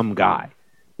a dumb guy.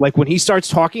 Like when he starts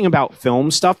talking about film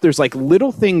stuff, there's like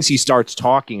little things he starts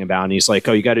talking about, and he's like,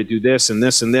 "Oh, you got to do this and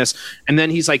this and this," and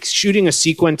then he's like shooting a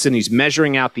sequence and he's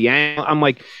measuring out the angle. I'm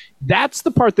like, that's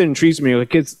the part that intrigues me.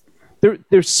 Like,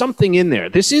 there's something in there.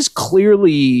 This is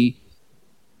clearly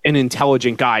an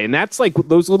intelligent guy, and that's like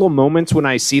those little moments when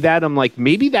I see that, I'm like,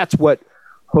 maybe that's what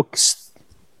hooks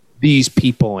these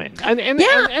people in,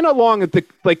 and along with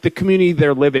the community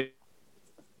they're living.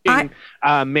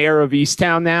 Mayor of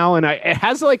Easttown now, and it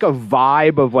has like a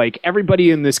vibe of like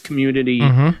everybody in this community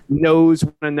knows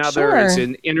one another, is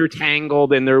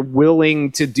intertangled, and they're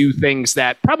willing to do things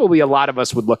that probably a lot of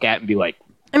us would look at and be like,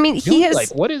 I mean, he has like,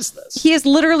 what is this? he has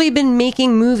literally been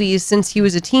making movies since he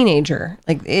was a teenager.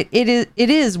 Like it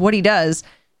is what he does.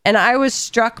 And I was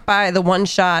struck by the one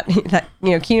shot that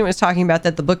Keenan was talking about,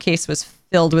 that the bookcase was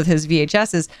filled with his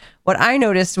VHSs. What I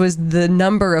noticed was the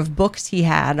number of books he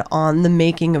had on the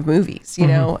making of movies.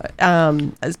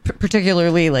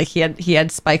 Particularly like he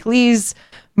had Spike Lee's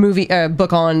movie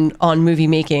book on movie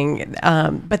making,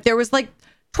 but there was like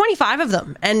 25 of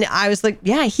them, and I was like,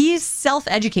 yeah, he's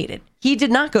self-educated. He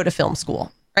did not go to film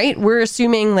school, right? We're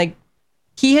assuming like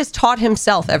he has taught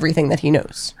himself everything that he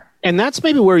knows. And that's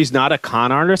maybe where he's not a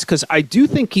con artist, because I do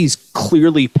think he's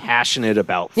clearly passionate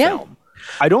about film.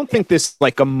 I don't think this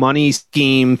like a money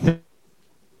scheme thing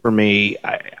for me.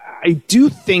 I do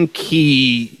think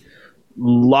he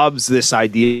loves this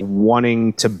idea of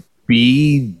wanting to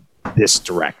be this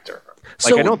director. Like,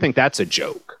 So- I don't think that's a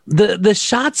joke. The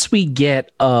shots we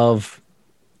get of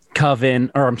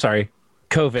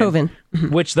Coven.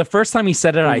 Which the first time he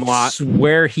said it, I Umlaut.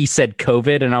 swear he said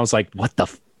COVID, and I was like, "What the?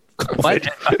 What?"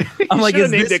 I'm like, should've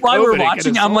 "Is named this it why COVID we're and get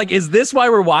watching?" us I'm all. like, "Is this why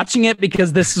we're watching it?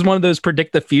 Because this is one of those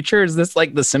predict the future? Is this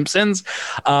like The Simpsons?"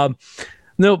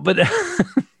 No, but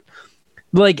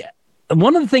like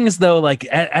one of the things though, like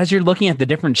as you're looking at the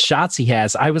different shots he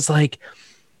has, I was like,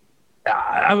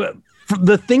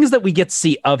 the things that we get to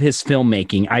see of his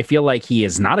filmmaking, I feel like he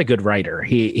is not a good writer.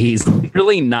 He's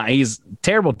really not. He's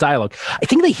terrible dialogue. I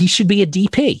think that he should be a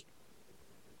DP.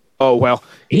 Oh well,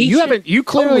 He you should You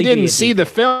clearly totally be didn't a see the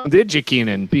film, did you,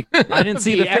 Keenan? I didn't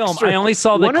see the film. I only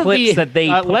saw the one of clips that they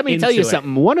put let me tell you into it.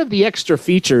 something. One of the extra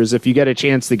features, if you get a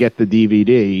chance to get the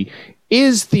DVD,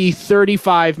 is the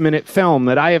 35-minute film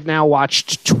that I have now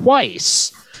watched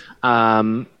twice.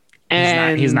 And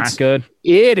He's not good.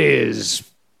 It is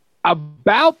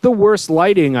about the worst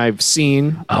lighting I've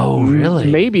seen. Oh,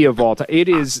 really? Maybe of all time. It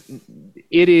is,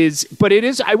 but it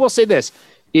is, I will say this,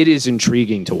 it is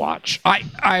intriguing to watch.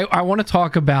 I want to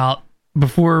talk about,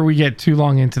 before we get too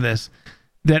long into this,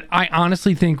 that I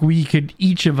honestly think we could,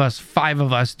 each of us, 5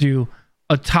 of us, do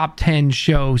a top 10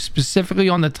 show specifically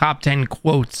on the top 10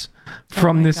 quotes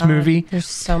from this God, movie. There's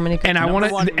so many. And I want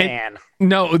to, man.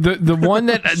 no, the one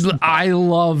that I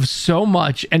love so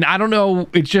much, and I don't know,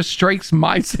 it just strikes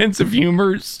my sense of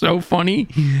humor so funny,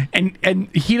 and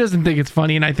he doesn't think it's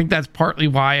funny, and I think that's partly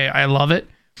why I love it,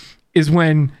 is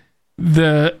when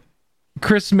the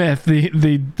Chris Smith, the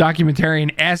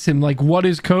documentarian, asks him, like, what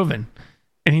is Coven?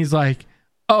 And he's like,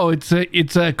 oh, it's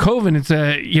a Coven. It's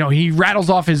a, he rattles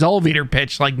off his elevator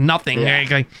pitch like nothing.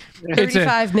 Like, it's a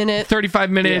 35-minute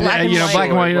 35-minute, Black and white. black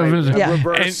and white. Yeah.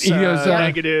 Reverse, and he goes,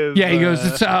 negative. yeah, he goes,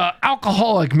 it's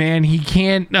alcoholic, man. He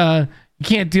can't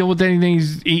deal with anything.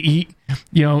 He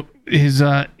his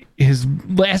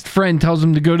last friend tells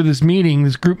him to go to this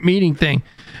group meeting thing,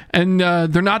 and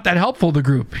they're not that helpful, the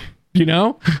group.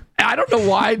 I don't know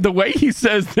why the way he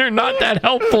says they're not that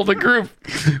helpful, the group,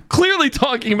 clearly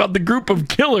talking about the group of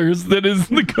killers that is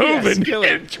the Coven.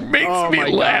 Yes, It makes Oh, me my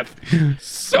laugh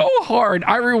so hard.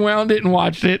 I rewound it and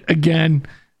watched it again.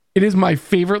 It is my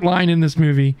favorite line in this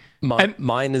movie.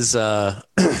 Mine is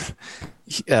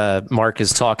Mark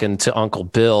is talking to Uncle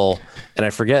Bill, and I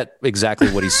forget exactly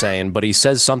what he's saying, but he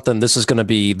says something, this is going to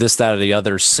be this, that, or the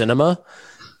other cinema.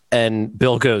 And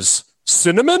Bill goes,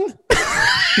 cinnamon?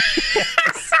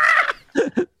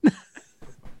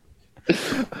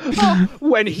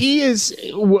 When he is,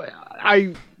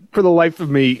 for the life of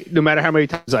me, no matter how many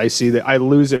times I see that, I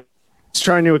lose it. He's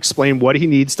trying to explain what he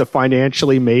needs to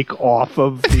financially make off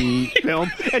of the film,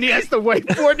 and he has to wait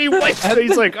for it. And he waits. And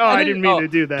he's like, "Oh, I didn't mean to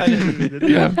do that.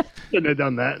 Shouldn't have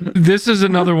done that." This is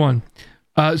another one.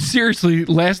 Seriously,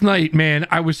 last night, man,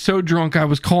 I was so drunk I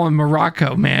was calling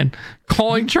Morocco, man.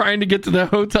 Trying to get to the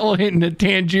Hotel Hilton at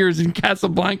Tangiers in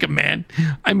Casablanca, man.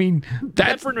 I mean,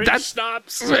 that's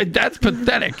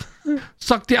pathetic.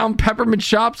 Suck down peppermint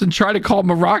shops and try to call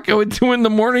Morocco at 2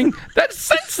 a.m. That's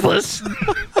senseless.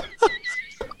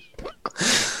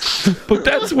 But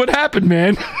that's what happened,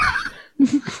 man.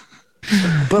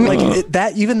 But like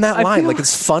that line, like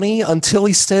it's funny until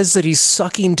he says that he's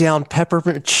sucking down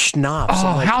peppermint schnapps. Oh,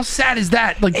 I'm like, how sad is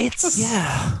that? Like,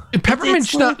 peppermint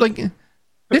schnapps, like,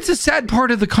 it's a sad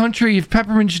part of the country if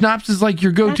peppermint schnapps is like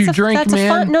your go-to drink, that's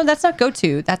man. No, that's not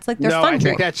go-to. That's like their No, fun I drink.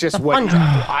 think that's just It's a what fun drink.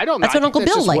 I don't know. That's what I Uncle think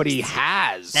that's Bill just what likes. he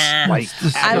has.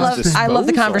 I love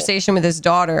the conversation with his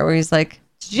daughter where he's like,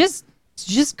 did you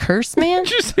just curse, man?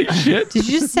 Did you say shit? Did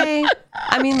you just say?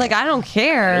 I mean, like, I don't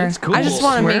care. It's cool. I just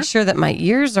want to Swear? make sure that my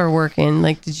ears are working.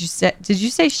 Like, did you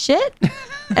say shit?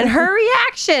 And her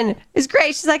reaction is great.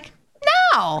 She's like,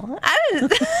 no, I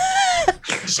didn't.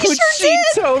 she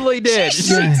Totally did. She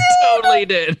sure did. Totally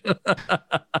did.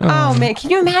 Oh man, can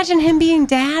you imagine him being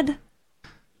dad?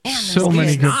 Man, So those many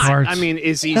kids. good Not. parts. I mean,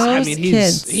 Those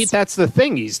kids. That's the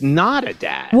thing. He's not a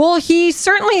dad. Well, he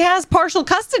certainly has partial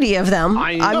custody of them.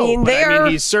 I know, mean, but they're.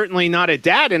 he's certainly not a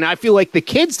dad. And I feel like the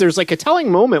kids, there's like a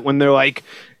telling moment when they're like,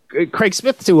 Craig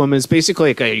Smith to him is basically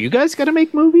like, "Are you guys gonna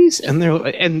make movies?" And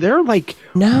they're like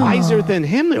No. wiser than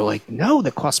him. They're like, "No,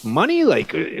 that costs money.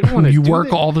 Like, I don't wanna you do work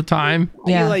it." all the time.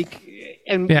 Yeah. Like,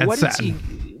 and Yeah, what it's is he?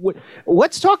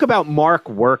 Let's talk about Mark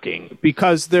working,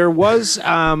 because there was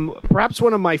perhaps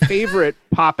one of my favorite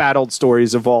pop-addled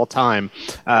stories of all time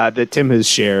that Tim has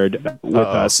shared with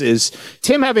us, is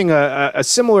Tim having a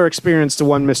similar experience to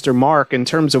one Mr. Mark in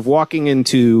terms of walking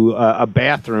into a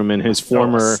bathroom in his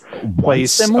former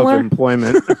place similar? of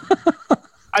employment.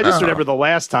 I just remember the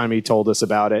last time he told us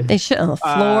about it. They shit on the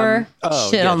floor,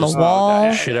 shit on the just-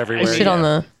 wall, shit everywhere. shit on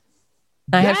the.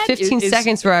 I had That 15 is-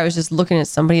 seconds where I was just looking at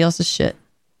somebody else's shit.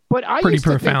 But I pretty used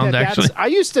to think profound, actually. I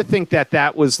used to think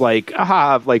that was like,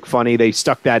 like funny. They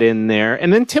stuck that in there,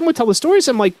 and then Tim would tell the stories.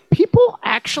 I'm like, people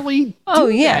actually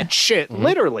do that shit,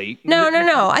 literally. No.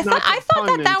 I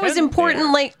thought that was important.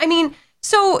 There. Like, I mean,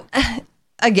 so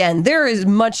again, there is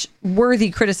much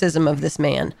worthy criticism of this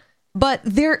man, but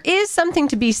there is something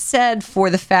to be said for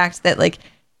the fact that, like,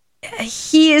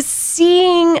 he is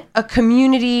seeing a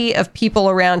community of people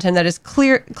around him that is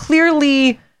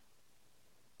clearly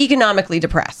economically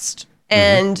depressed,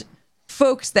 and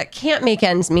folks that can't make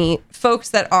ends meet, folks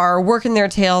that are working their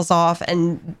tails off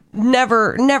and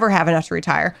never have enough to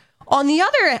retire. On the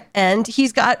other end,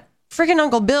 he's got freaking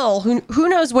Uncle Bill, who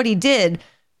knows what he did,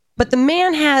 but the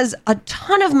man has a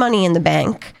ton of money in the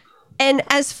bank. And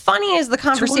as funny as the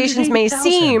conversations may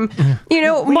seem,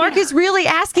 Mark is really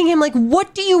asking him, like,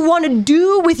 what do you want to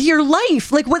do with your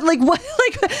life? Like, what,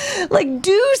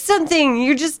 do something.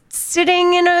 You're just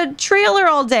sitting in a trailer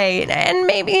all day. And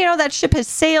maybe, that ship has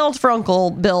sailed for Uncle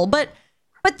Bill. But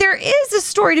there is a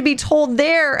story to be told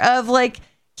there of, like,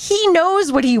 he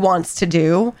knows what he wants to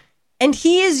do, and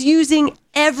he is using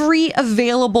every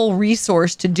available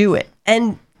resource to do it.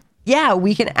 And yeah,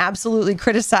 we can absolutely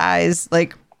criticize,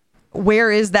 like,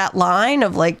 where is that line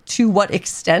of, like, to what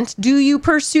extent do you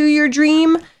pursue your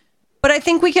dream? But I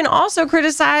think we can also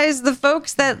criticize the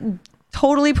folks that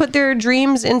totally put their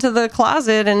dreams into the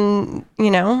closet and,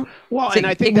 and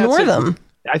I think ignore them.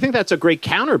 I think that's a great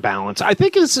counterbalance. I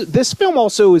think this film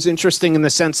also is interesting in the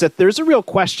sense that there's a real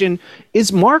question: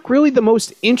 is Mark really the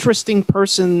most interesting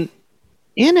person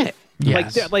in it?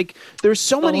 Yes. Like there's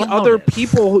so many other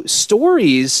people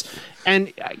stories.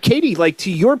 And Katie, like,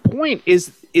 to your point,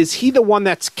 is he the one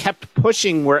that's kept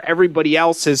pushing where everybody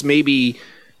else has maybe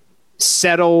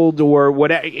settled or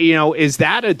whatever? Is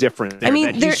that a difference? I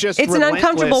mean, it's an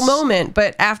uncomfortable moment,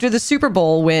 but after the Super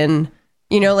Bowl win,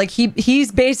 like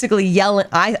he's basically yelling.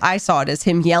 I saw it as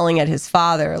him yelling at his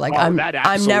father, like, I'm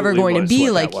never going to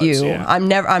be like you. Yeah. I'm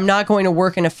not going to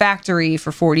work in a factory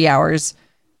for 40 hours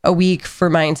a week for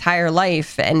my entire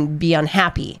life and be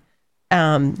unhappy.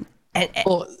 And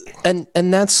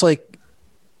that's like,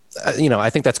 I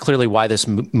think that's clearly why this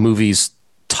movie's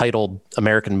titled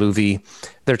American Movie.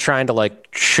 They're trying to, like,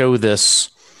 show this,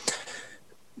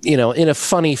 in a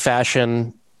funny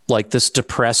fashion, like this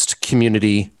depressed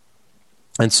community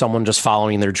and someone just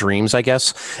following their dreams, I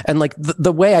guess. And, like,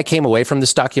 the way I came away from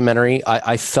this documentary,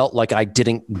 I felt like I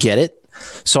didn't get it.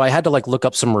 So I had to, like, look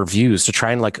up some reviews to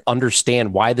try and, like,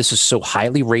 understand why this is so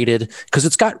highly rated, because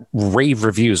it's got rave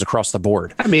reviews across the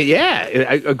board. I mean, yeah,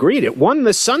 I agreed. It won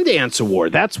the Sundance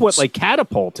Award. That's what, like,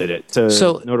 catapulted it to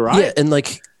notoriety. Yeah, and,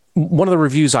 like, one of the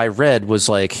reviews I read was,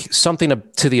 like, something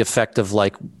to the effect of,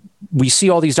 like, we see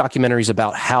all these documentaries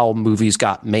about how movies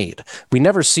got made. We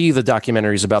never see the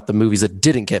documentaries about the movies that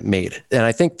didn't get made. And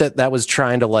I think that was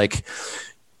trying to, like,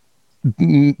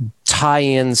 tie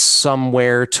in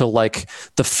somewhere to, like,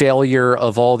 the failure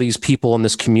of all these people in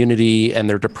this community and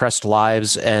their depressed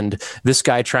lives, and this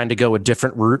guy trying to go a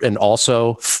different route and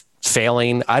also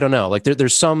failing. I don't know. Like,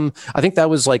 there's some, I think that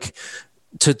was, like,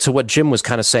 to what Jim was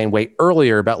kind of saying way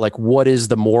earlier about, like, what is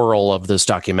the moral of this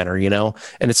documentary, and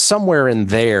it's somewhere in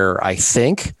there, I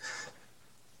think.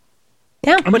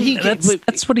 Yeah, but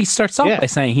that's what he starts off by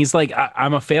saying. He's like,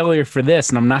 I'm a failure for this,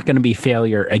 and I'm not going to be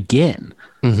failure again.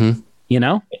 Mm-hmm.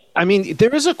 I mean,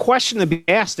 there is a question to be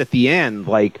asked at the end,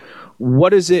 like,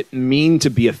 what does it mean to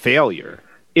be a failure?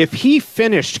 If he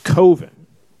finished Coven,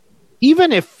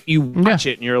 even if you watch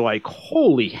it and you're like,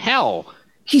 holy hell,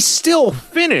 he still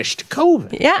finished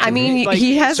Coven. Yeah, I mean, like,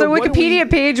 he has a Wikipedia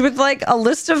page with, like, a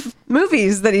list of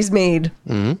movies that he's made.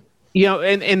 Mm-hmm.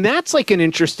 And that's, like, an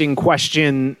interesting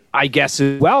question, I guess,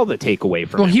 as well, to take away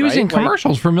from it. Well, he was in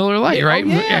commercials for Miller Lite, right?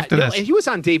 After this. And he was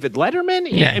on David Letterman.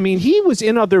 Yeah. I mean, he was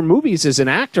in other movies as an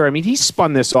actor. I mean, he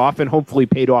spun this off and hopefully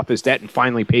paid off his debt and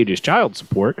finally paid his child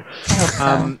support.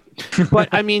 But,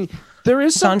 I mean, there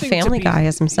is something on Family Guy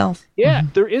as himself. Yeah,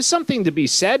 there is something to be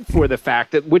said for the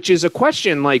fact that, which is a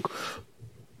question, like,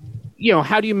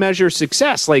 how do you measure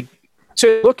success? Like,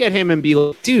 to look at him and be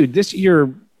like, dude, you're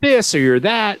this or you're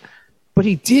that. But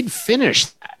he did finish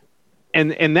that.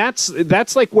 And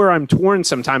that's like where I'm torn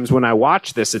sometimes when I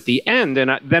watch this at the end.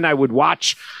 And then I would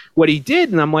watch what he did,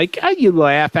 and I'm like, you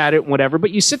laugh at it and whatever.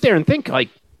 But you sit there and think, like,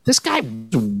 this guy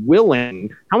was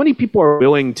willing. How many people are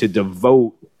willing to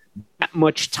devote that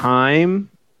much time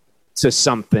to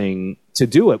something to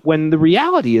do it? When the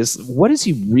reality is, what is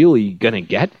he really going to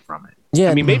get from it? Yeah,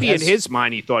 I mean, maybe in his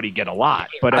mind he thought he'd get a lot,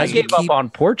 but I gave up on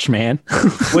Porchman.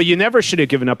 Well, you never should have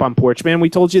given up on Porchman. We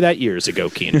told you that years ago,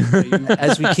 Keenan.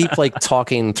 As we keep, like,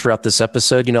 talking throughout this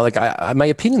episode, like, my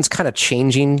opinion's kind of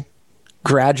changing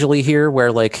gradually here,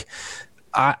 where, like,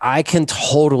 I can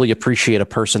totally appreciate a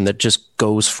person that just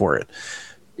goes for it,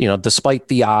 despite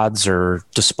the odds or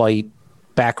despite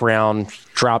background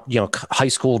drop, high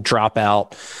school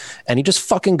dropout, and he just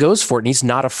fucking goes for it. And he's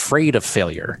not afraid of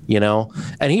failure,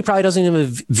 and he probably doesn't even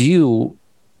view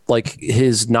like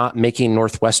his not making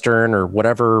Northwestern or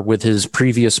whatever with his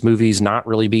previous movies not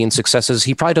really being successes.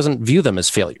 He probably doesn't view them as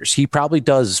failures. He probably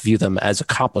does view them as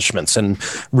accomplishments and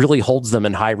really holds them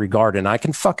in high regard. And I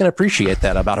can fucking appreciate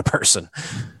that about a person.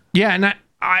 Yeah. And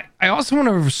I also want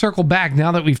to circle back,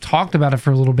 now that we've talked about it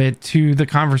for a little bit, to the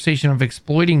conversation of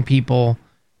exploiting people,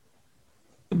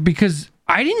 because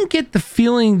I didn't get the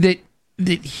feeling that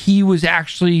he was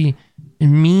actually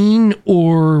mean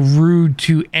or rude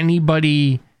to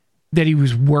anybody that he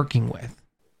was working with.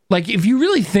 Like, if you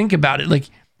really think about it, like,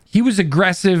 he was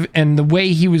aggressive, and the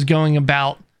way he was going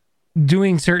about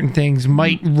doing certain things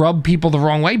might rub people the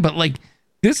wrong way, but like,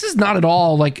 this is not at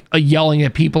all like a yelling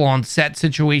at people on set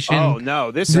situation. Oh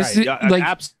no, this is like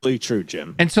absolutely true,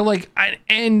 Jim. And so like,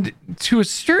 and to a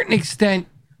certain extent,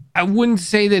 I wouldn't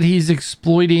say that he's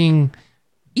exploiting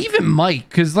even Mike,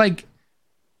 because like,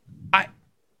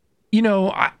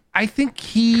 I think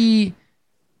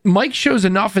Mike shows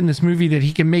enough in this movie that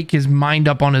he can make his mind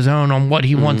up on his own on what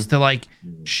he wants to like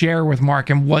share with Mark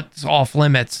and what's off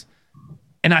limits.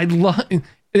 And I love,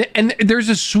 and there's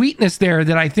a sweetness there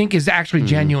that I think is actually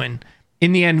genuine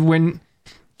in the end, when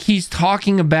he's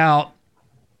talking about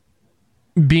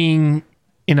being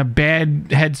in a bad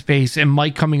headspace and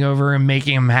Mike coming over and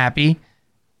making him happy.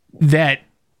 That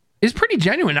is pretty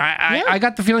genuine. I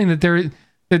got the feeling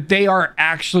that they are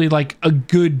actually like a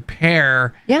good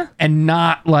pair. Yeah. And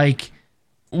not like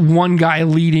one guy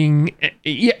leading.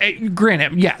 Yeah,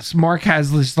 granted, yes, Mark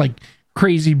has this like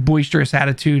crazy boisterous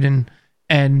attitude,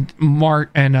 and Mark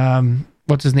and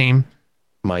what's his name?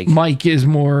 Mike is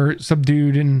more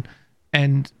subdued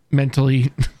and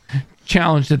mentally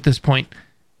challenged at this point.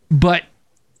 But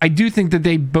I do think that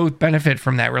they both benefit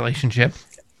from that relationship.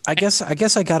 I guess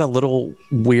I got a little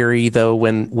weary though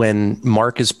when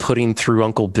Mark is putting through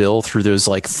Uncle Bill through those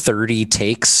like 30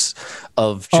 takes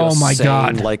of just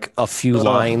saying like a few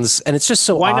lines, and it's just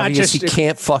so obvious he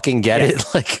can't fucking get it.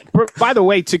 Like, by the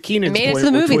way, to Keenan's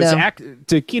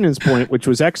point, which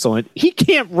was excellent, he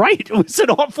can't write. It was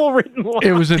an awful written line.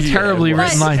 It was a terribly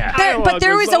written line. But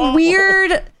there was a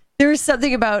weird. There was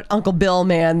something about Uncle Bill,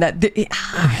 man, that,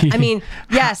 I mean,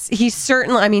 yes, he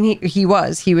certainly, I mean, he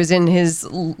was in his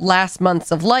last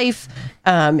months of life.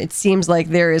 It seems like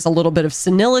there is a little bit of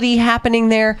senility happening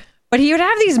there, but he would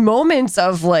have these moments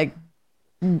of like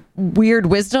weird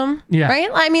wisdom, right?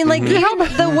 I mean, like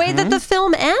the way that the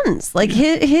film ends, like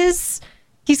he's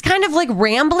kind of like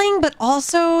rambling, but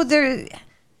also there,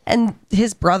 and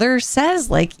his brother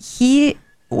says like he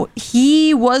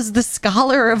was the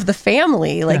scholar of the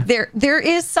family. Like there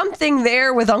is something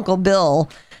there with Uncle Bill.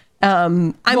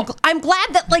 I'm glad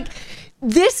that like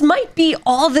this might be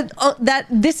all that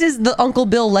this is the Uncle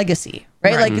Bill legacy,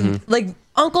 right? Like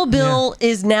Uncle Bill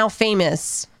is now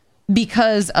famous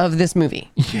because of this movie.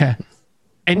 Yeah.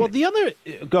 And well, the other,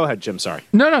 go ahead, Jim. Sorry.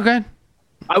 No, go ahead.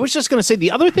 I was just going to say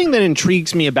the other thing that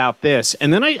intrigues me about this,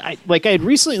 and then I had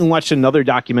recently watched another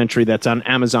documentary that's on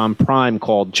Amazon Prime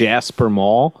called Jasper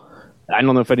Mall. I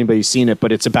don't know if anybody's seen it,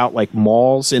 but it's about like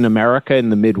malls in America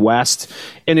in the Midwest.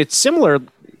 And it's similar,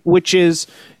 which is,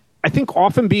 I think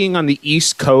often being on the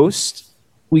East Coast,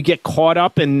 we get caught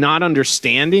up in not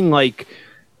understanding, like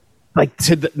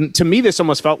to me, this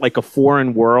almost felt like a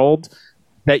foreign world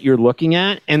that you're looking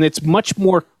at. And it's much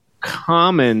more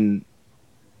common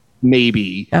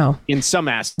maybe in some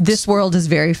aspects. This world is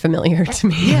very familiar to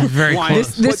me. Yeah, very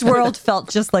close. This world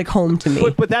felt just like home to me.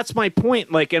 But that's my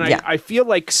point. Like, and I feel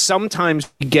like sometimes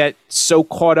we get so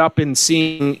caught up in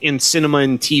seeing in cinema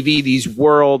and TV these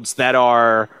worlds that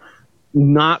are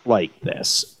not like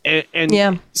this.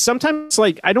 And sometimes,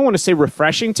 like, I don't want to say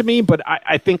refreshing to me, but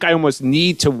I think I almost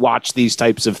need to watch these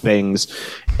types of things.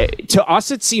 To us,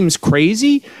 it seems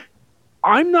crazy.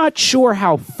 I'm not sure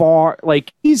how far,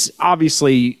 like, he's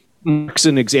obviously Mark's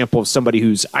an example of somebody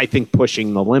who's, I think,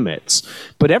 pushing the limits.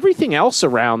 But everything else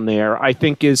around there, I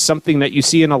think, is something that you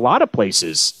see in a lot of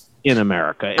places in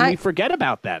America. And we forget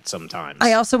about that sometimes.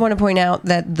 I also want to point out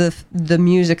that the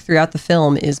music throughout the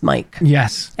film is Mike.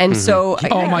 Yes. And so...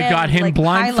 Oh my God, him like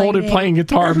blindfolded playing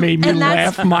guitar made me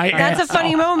laugh my ass That's a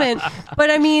funny moment. But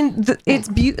I mean, it's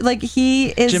like he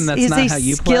is, Jim, that's not how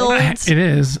you skilled... It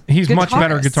is. He's much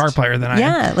better guitar player than I am.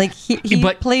 Yeah, like he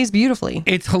plays beautifully.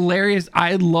 It's hilarious.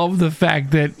 I love the fact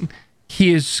that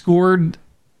he has scored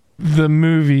the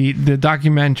movie, the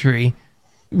documentary,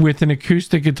 with an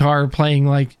acoustic guitar playing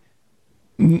like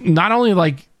not only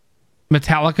like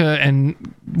Metallica and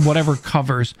whatever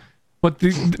covers, but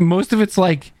most of it's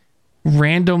like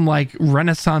random like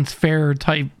Renaissance fair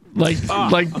type like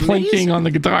plinking on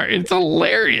the guitar. It's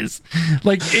hilarious.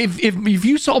 Like if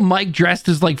you saw Mike dressed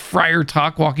as like Friar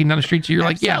Tuck walking down the street, you're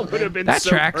like, yeah, that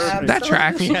tracks. That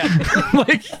tracks.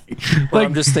 like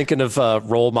I'm just thinking of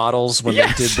role models when they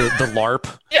did the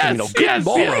LARP. Yes, good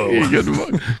morrow. Yeah.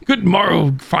 Good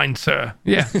morrow, fine sir.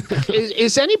 Yeah.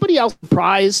 Is anybody else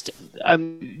surprised?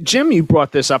 Jim, you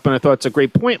brought this up, and I thought it's a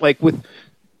great point. Like with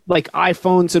like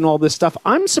iPhones and all this stuff,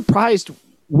 I'm surprised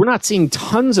we're not seeing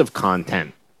tons of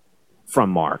content from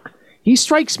Mark. He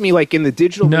strikes me like in the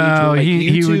digital age, like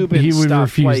YouTube he would stuff,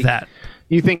 refuse like, that.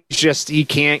 You think it's just he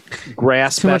can't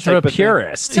grasp Too that much type of a thing?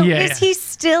 purist. So is he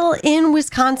still in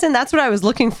Wisconsin? That's what I was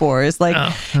looking for. Is like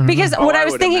because what I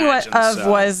was would thinking imagine of so.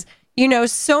 was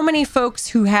so many folks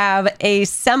who have a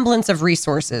semblance of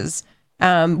resources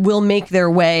will make their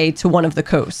way to one of the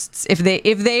coasts if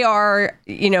they are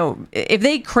if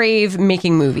they crave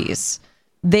making movies.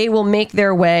 They will make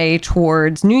their way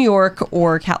towards New York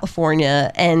or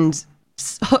California and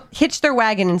hitch their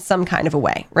wagon in some kind of a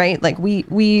way, right? Like we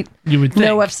You would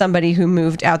know think. of somebody who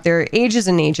moved out there ages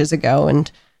and ages ago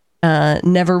and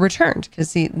never returned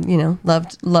because he,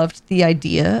 loved the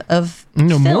idea of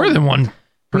film. More than one.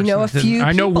 We know a person. few.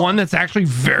 I know people one that's actually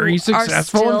very are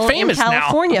successful still and famous in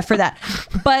California for that.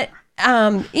 But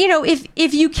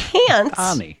if you can't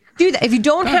Donnie. do that, if you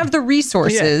don't have the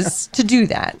resources to do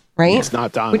that, right? It's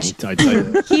not Donnie, I tell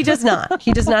you. He does not.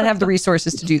 He does not have the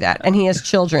resources to do that, and he has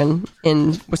children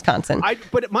in Wisconsin. I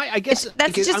guess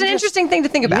That's just an interesting thing to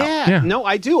think about. Yeah, no,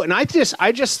 I do, and I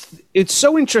just, it's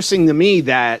so interesting to me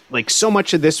that like so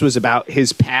much of this was about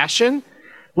his passion.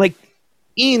 Like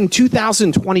in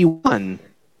 2021,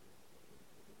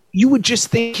 you would just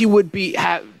think he would be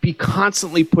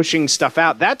constantly pushing stuff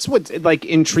out. That's what's like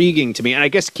intriguing to me. And I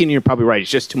guess Keenan, you're probably right. It's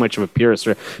just too much of a purist.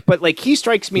 But like he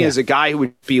strikes me as a guy who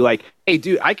would be like, "Hey,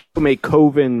 dude, I can make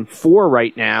Coven 4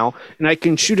 right now, and I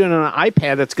can shoot it on an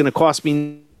iPad. That's going to cost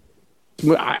me."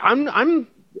 I'm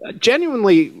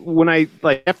genuinely, when I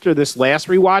like after this last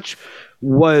rewatch,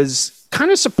 was kind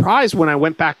of surprised when I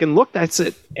went back and looked at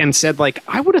it and said, like,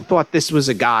 I would have thought this was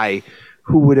a guy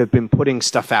who would have been putting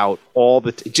stuff out all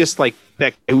the just like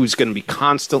that, who's going to be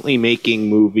constantly making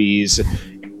movies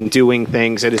and doing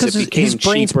things, and as it became his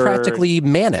brain's cheaper, practically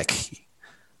manic.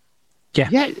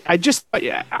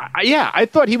 I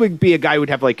thought he would be a guy who would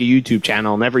have like a YouTube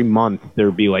channel, and every month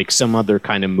there'd be like some other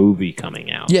kind of movie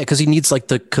coming out. Yeah, because he needs like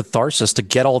the catharsis to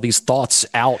get all these thoughts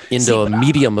out into a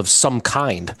medium of some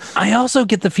kind. I also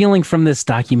get the feeling from this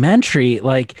documentary,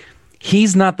 like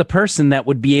he's not the person that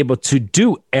would be able to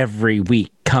do every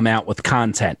week come out with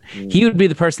content. He would be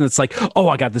the person that's like, oh,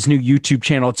 I got this new YouTube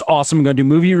channel. It's awesome. I'm going to do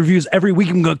movie reviews every week.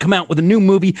 I'm going to come out with a new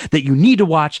movie that you need to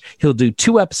watch. He'll do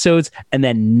 2 episodes and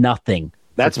then nothing.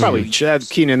 That's probably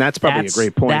Keenan. That's probably a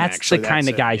great point. That's actually. the kind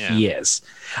of guy yeah. he is.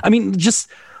 I mean, So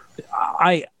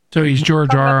he's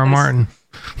George R.R. Martin.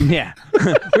 Yeah.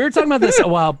 We were talking about this a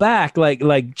while back. Like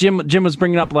Jim was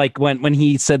bringing up like when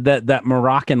he said that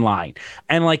Moroccan line,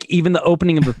 and like even the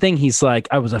opening of the thing, he's like,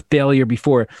 I was a failure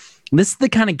before. This is the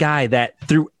kind of guy that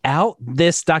throughout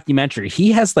this documentary,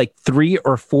 he has like 3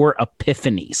 or 4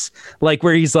 epiphanies, like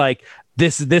where he's like,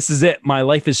 this is it. My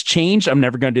life has changed. I'm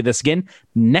never going to do this again.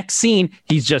 Next scene,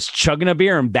 he's just chugging a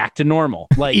beer and back to normal.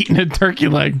 Like Eating a turkey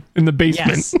leg in the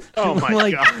basement. yes. Oh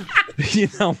my god.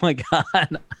 Oh my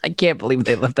god. I can't believe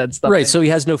they left that stuff. Right, in. so he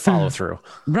has no follow through.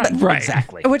 Right.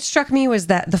 Exactly. What struck me was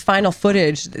that the final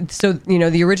footage, so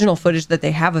the original footage that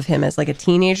they have of him as like a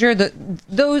teenager,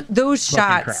 those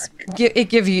shots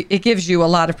it gives you a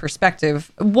lot of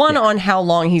perspective. One, on how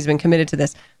long he's been committed to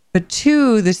this, but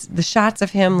 2, the shots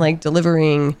of him like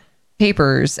delivering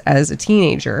papers as a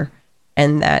teenager,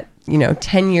 and that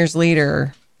 10 years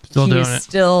later Still he doing is it.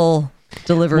 still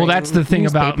delivering. Well, that's the thing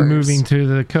about newspapers. moving to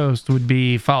the coast would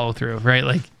be follow through, right?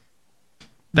 Like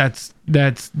that's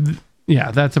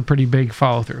a pretty big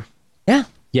follow through. Yeah.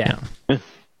 Yeah.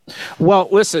 Well,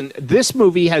 listen, this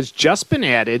movie has just been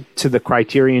added to the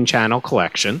Criterion Channel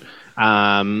collection.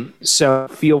 So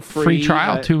feel free. Free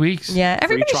trial, 2 weeks. Yeah,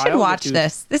 everybody should trial, watch which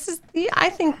this. This is, I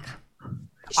think, you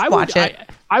should I watch would, it.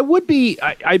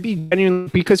 I'd be genuine,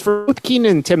 because for both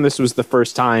Keenan and Tim, this was the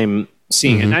first time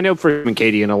seeing it. And I know for him and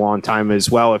Katie in a long time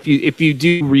as well. If you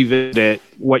do revisit it,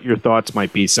 what your thoughts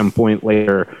might be some point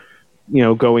later,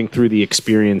 going through the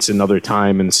experience another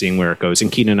time and seeing where it goes.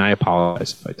 And Keenan, I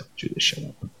apologize if I told you to shut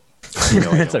up.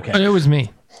 It's okay. It was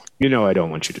me. I don't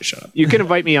want you to shut up. You can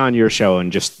invite me on your show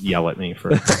and just yell at me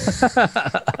for.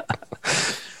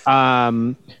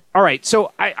 All right.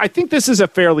 So I think this is a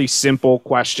fairly simple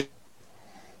question.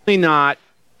 Not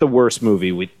the worst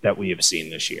movie that we have seen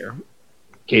this year.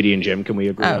 Katie and Jim, can we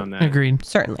agree on that? Agreed.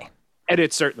 Certainly. And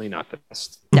it's certainly not the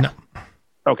best. No.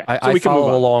 Okay, so I we can move follow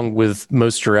on. along with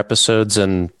most of your episodes,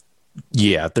 and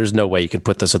yeah, there's no way you could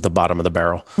put this at the bottom of the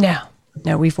barrel.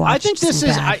 No, we've watched think this some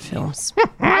is- bad films.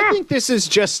 I think this is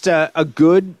just a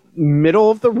good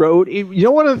middle of the road. You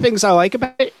know, one of the things I like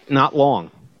about it, not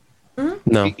long.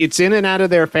 No, It's in and out of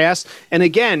there fast. And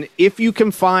again, if you can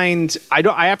find,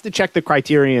 I have to check the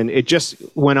Criterion. It just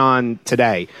went on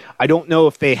today. I don't know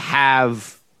if they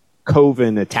have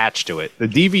Coven attached to it. The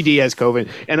DVD has Coven,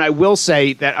 and I will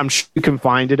say that I'm sure you can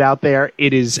find it out there.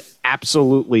 It is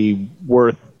absolutely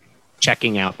worth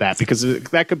checking out that, because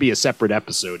that could be a separate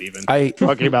episode even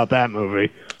talking about that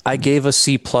movie. I gave a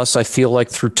C+. I feel like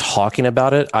through talking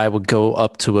about it, I would go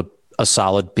up to a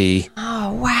solid B.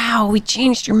 Oh, wow. We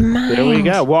changed your mind. There we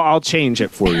go. Well, I'll change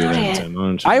it for you then,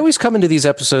 Tim. I always come into these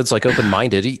episodes like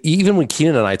open-minded, even when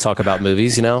Keenan and I talk about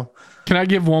movies, you know? Can I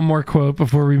give one more quote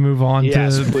before we move on to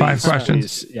please, 5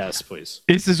 questions? please. Yes, please.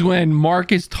 This is when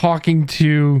Mark is talking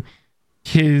to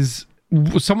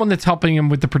someone that's helping him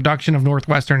with the production of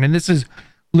Northwestern, and this is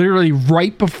literally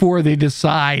right before they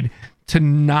decide to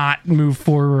not move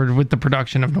forward with the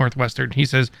production of Northwestern. He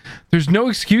says, "There's no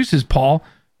excuses, Paul.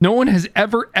 No one has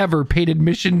ever paid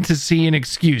admission to see an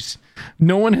excuse.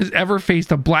 No one has ever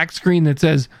faced a black screen that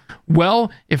says,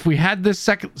 well, if we had this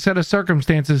second set of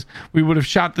circumstances, we would have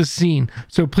shot this scene.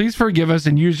 So please forgive us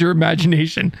and use your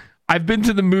imagination. I've been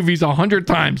to the movies 100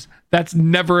 times. That's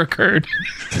never occurred."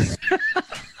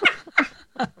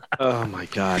 Oh my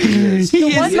God. He is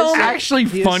moment- actually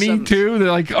he is funny some- too.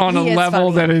 They're like on a He is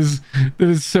level funny. that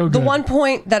is so good. The one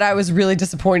point that I was really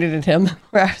disappointed in him,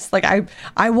 where I was like,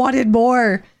 I wanted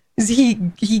more, is he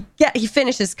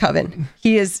finishes Coven.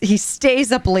 He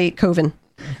stays up late, Coven.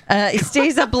 He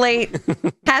stays up late,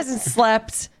 hasn't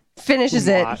slept, finishes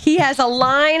it. He has a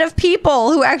line of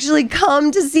people who actually come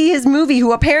to see his movie,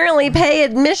 who apparently pay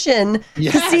admission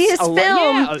to see his film.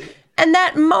 Yeah. And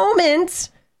that moment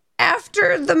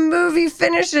after the movie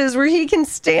finishes where he can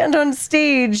stand on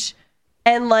stage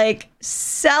and like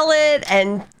sell it,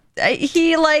 and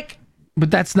he like But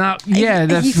that's not. Yeah,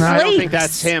 that's he not. I don't think flakes.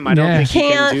 that's him. I don't Yeah. think he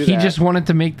can Can't- do He that. just wanted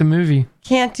to make the movie.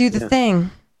 can't do the thing.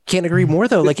 Can't agree more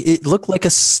though. Like it looked like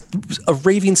a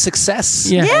raving success.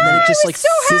 Yeah. And then Yeah, it just I like was so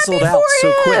happy fizzled out for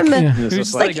so quick. him. Yeah. It's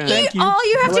just Like all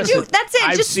you have to do, that's it.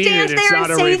 I've Just seen stand it. It's there not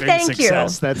and a say raving thank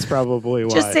success. you. That's probably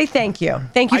why. Just say thank you.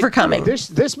 Thank you for coming.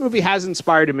 This movie has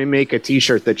inspired him to make a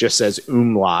T-shirt that just says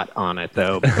 "umlaut" on it,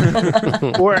 though,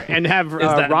 and have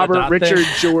that the Robert dot Richard thing?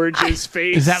 George's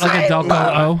face. Is that like a double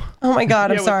O? Oh my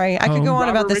God, I'm Yeah, sorry. I could go on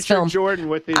Robert about this Richard film. Jordan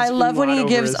with his I love when he umlaut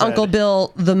over gives his Uncle head.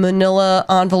 Bill the manila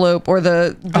envelope or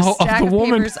the Oh, of stack the of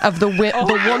woman. papers of the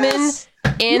woman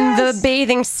in the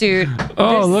bathing suit.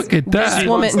 Oh, This- look at that. this She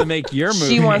woman wants to make your movie.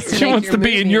 She wants to, She make wants your to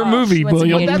be in your Oh, movie, she wants to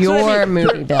be William. in That's what I your mean.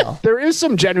 movie, Bill. There is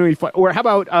some genuinely fun. Or how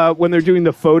about when they're doing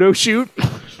the photo shoot?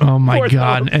 Oh my Or the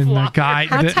God! And the guy.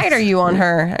 How the- tight are you on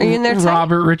her? Are you in there tight?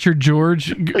 Robert Richard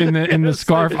George in the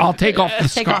scarf. I'll take off the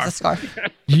Take scarf. off the scarf.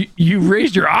 You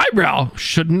raised your eyebrow.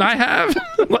 Shouldn't I have?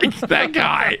 Like that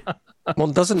guy. Well,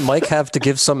 doesn't Mike have to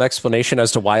give some explanation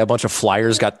as to why a bunch of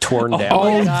flyers got torn down?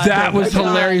 Oh, that was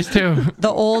hilarious too. The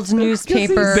old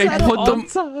newspaper.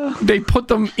 They put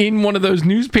them in one of those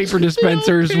newspaper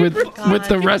dispensers with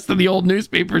the rest of the old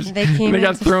newspapers. They came and they in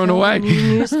got to thrown sell away.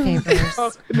 new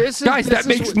newspapers. Guys, that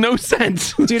makes no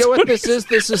sense. Do you know what this is?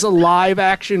 This is a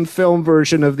live-action film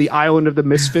version of the Island of the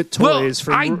Misfit Well, Toys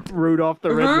from Rudolph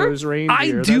the Red-Nosed Reindeer.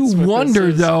 I That's do what this wonder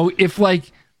is. though if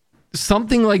like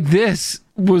something like this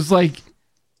was like,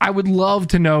 I would love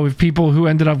to know if people who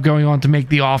ended up going on to make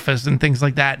The Office and things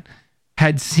like that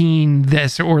had seen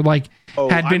this or like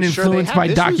had been I'm sure they influenced have. by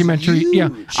This was documentary. Yeah,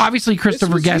 huge. obviously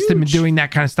Christopher was Guest had been huge. doing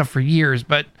that kind of stuff for years,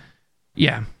 but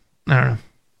yeah, I don't know.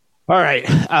 All right.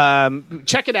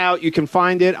 Check it out. You can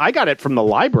find it. I got it from the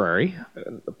library.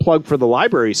 Plug for the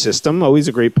library system. Always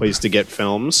a great place to get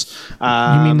films. You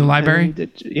mean the library?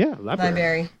 Yeah, library.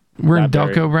 Library. We're in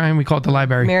Library. Delco, Brian. We call it the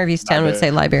library. Mayor of Easttown would say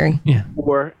library. Yeah,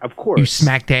 Or, of you course,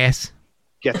 smacked ass.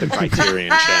 get the Criterion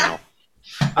channel.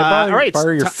 All right.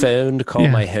 Borrow your phone to call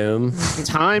Yeah. my home.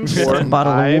 Time for a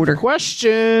bottle of 5 water.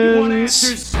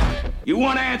 questions. You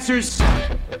want answers?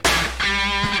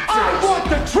 I want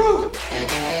the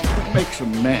truth! Make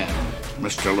some men,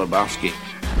 Mr. Lebowski.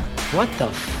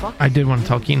 I did want to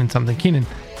tell Keenan something. Keenan,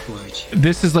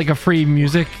 this is like a free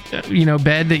music,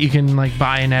 bed that you can like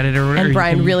buy and edit or whatever. And You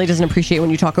Brian can- really doesn't appreciate when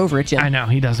you talk over it, Jim. I know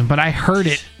he doesn't, but I heard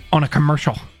it on a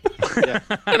commercial.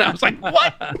 And I was like,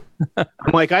 what? I'm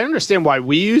like, I understand why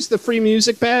we use the free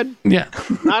music bed, Yeah.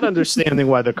 not understanding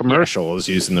why the commercial is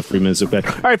using the free music bed.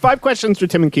 All right, 5 questions for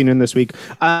Tim and Keenan this week.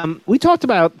 We talked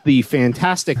about the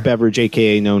fantastic beverage,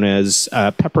 aka known as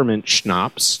peppermint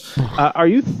schnapps. Are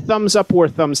you thumbs up or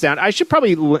thumbs down? I should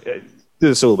probably do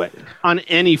this a little bit on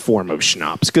any form of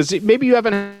schnapps, because maybe you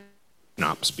haven't had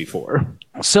schnapps before.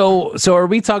 So are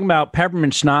we talking about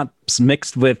peppermint schnapps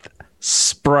mixed with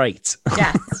Sprite?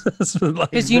 Yes.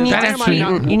 Because you need That to actually-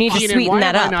 sweeten, you need to Keenan, sweeten why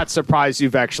that am I up. not surprised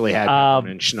you've actually had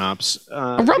peppermint schnapps?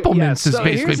 Rumplemintz is so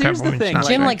basically here's the peppermint thing, schnapps.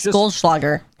 Jim like, likes just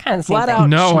Goldschlager. Kind of the same flat thing. out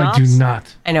No, I do schnapps?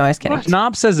 not. I know, I was kidding.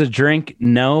 Schnapps as a drink,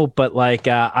 no, but like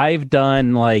I've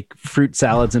done like fruit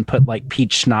salads and put like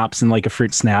peach schnapps in like a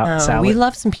fruit salad. We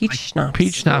love some peach schnapps.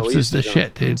 Peach schnapps we is used the to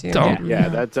shit, dude. do. Don't. Yeah,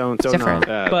 that don't different. knock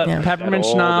that. But Yeah. peppermint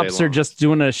All day schnapps or long. just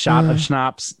doing a shot of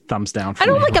schnapps, thumbs down for I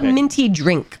don't me. like a minty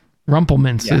drink.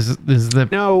 Rumplemintz is the.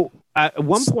 No, at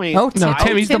one point, Oh, No,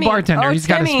 Tim, he's the Timmy. bartender. Oh, He's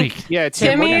got to Timmy. speak. yeah,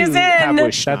 Tim, what do Timmy's you have in.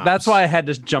 with schnapps? That's why I had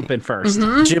to jump in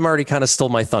 1st. Jim already kind of stole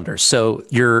my thunder. So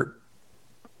your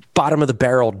bottom of the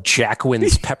barrel Jack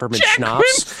Wins peppermint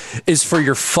schnapps is for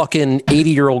your fucking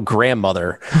 80-year-old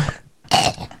grandmother.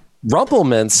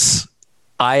 Rumplemintz,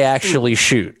 I actually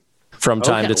shoot from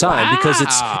time to time because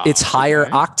it's higher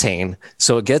octane,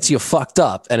 so it gets you fucked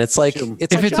up, and it's like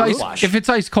it's If like it's ice, mouthwash. if it's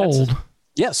ice cold,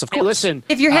 Yes, of Hey, course. listen,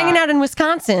 If you're hanging out in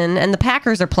Wisconsin and the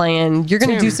Packers are playing, you're going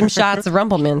to do some shots of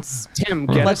Rumplemints. Tim,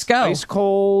 get Let's us go. ice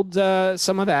cold,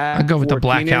 some of that. I'll go with the for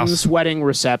Black Keenan's House. wedding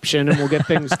reception, and we'll get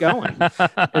things going.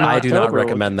 I do not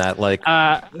recommend that. Like,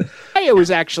 It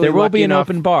was actually There will lucky be an enough-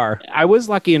 open bar. I was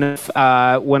lucky enough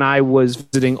when I was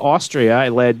visiting Austria. I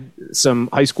led some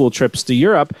high school trips to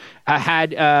Europe. I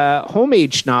had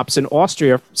homemade schnapps in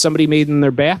Austria. Somebody made in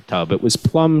their bathtub. It was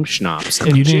plum schnapps.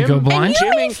 And you didn't go And blind? you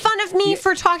made fun of me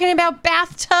for talking about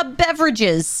bathtub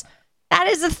beverages. That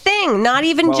is a thing, not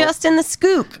even just in the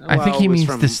scoop. I think he it was means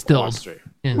from distilled. Austria.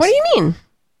 Yes. What do you mean?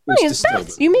 I mean, it's distilled.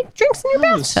 bath. You make drinks in your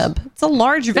bathtub. It's a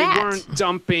large They vat. weren't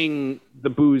dumping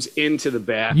the booze into the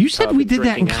bath. You said we did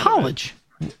that in college.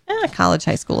 College,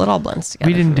 high school, it all blends together.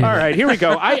 We didn't do All that. right, here we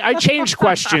go. I changed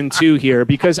question 2 here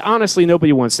because honestly,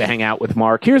 nobody wants to hang out with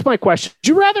Mark. Here's my question: would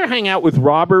you rather hang out with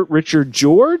Robert, Richard,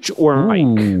 George, or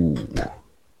Mike?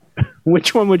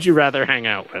 Which one would you rather hang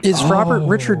out with? is Robert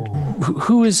Richard?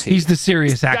 Who is he? He's the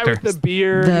serious Guy actor. with the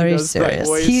beard, who Very does the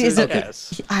serious. He is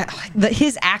voices. a, Yes.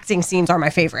 his acting scenes are my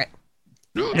favorite.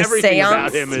 Everything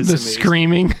about seance. him is The amazing. He's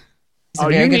screaming. a Oh,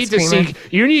 very you good need to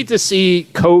screamer. see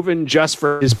Coven just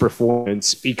for his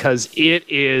performance because it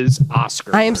is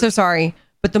Oscar. I am so sorry,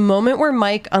 but the moment where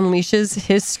Mike unleashes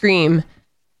his scream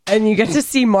and you get to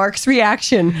see Mark's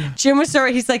reaction, Jim was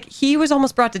sorry. He's like, he was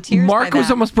almost brought to tears. Mark by was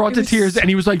that. almost brought It to was tears, and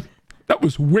he was like, "That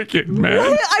was wicked, man." I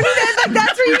mean,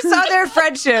 that's where you saw their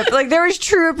friendship. Like, there was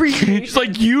true appreciation. It's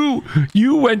like you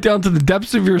went down to the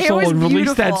depths of your It soul was and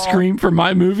released that beautiful. scream for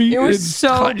my movie. It was It's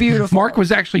so beautiful. Mark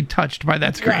was actually touched by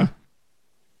that scream.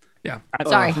 Yeah.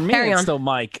 Sorry, For me, carry it's on. still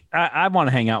Mike. I want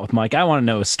to hang out with Mike. I want to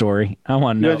know his story. I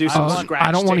want to You know. wanna do some I want- scratch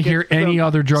I don't want to ticket hear for any them?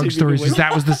 other See drug if you can stories win. because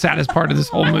that was the saddest part of this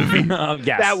whole movie.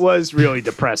 yes. That was really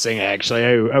depressing. Actually,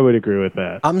 I would agree with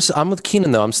that. I'm with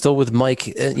Keenan though. I'm still with Mike.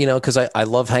 Because I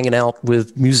love hanging out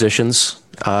with musicians.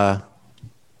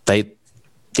 They,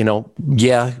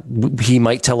 he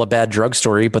might tell a bad drug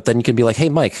story, but then you can be like, "Hey,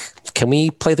 Mike, can we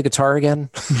play the guitar again?"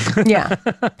 Yeah.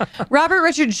 Robert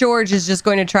Richard George is just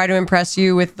going to try to impress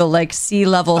you with the like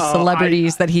C-level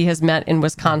celebrities that he has met in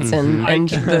Wisconsin and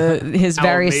his How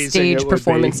various amazing stage it would be.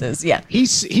 performances. Yeah. He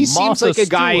seems Martha like a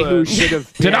guy who Stewart. should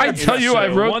have. Did I tell you I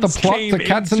wrote the plot to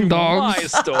Cats and Dogs?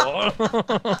 store.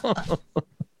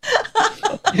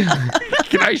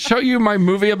 Can I show you my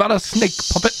movie about a snake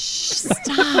puppet?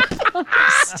 Stop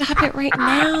it right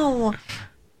now.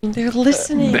 They're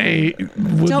listening. They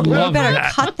would Don't you love better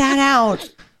that. cut that out.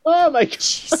 Oh my god!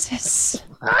 Jesus.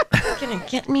 You're gonna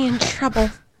get me in trouble.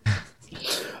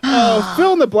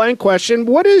 Fill in the blank question.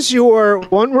 What is your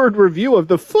one-word review of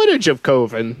the footage of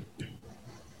Coven?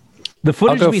 The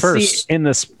footage go we first. see in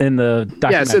the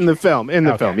documentary. Yes, in the film.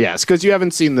 Okay. Film. Yes, because you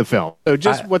haven't seen the film. So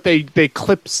just what they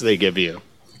clips they give you.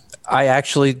 I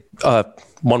actually,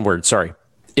 one word, sorry,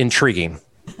 intriguing.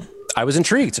 I was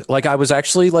intrigued. Like I was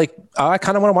actually like, I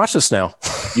kind of want to watch this now.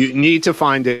 You need to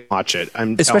find it, watch it.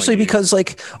 I'm Especially telling you. because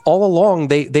like all along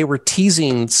they were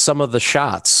teasing some of the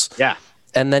shots. Yeah.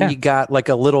 And then you got like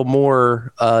a little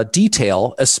more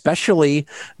detail, especially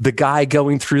the guy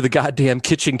going through the goddamn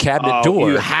kitchen cabinet door.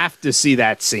 You have to see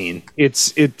that scene.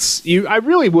 It's you. I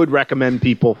really would recommend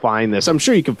people find this. I'm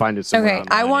sure you can find it somewhere. Okay,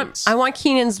 I online. want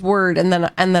Keenan's word and then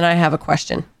I have a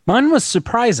question. Mine was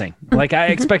surprising. Like I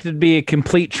expected it to be a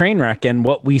complete train wreck, and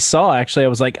what we saw actually, I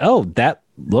was like, oh, that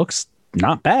looks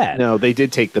not bad. No, they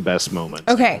did take the best moments.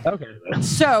 Okay.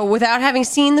 So, without having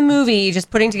seen the movie, just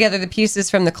putting together the pieces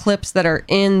from the clips that are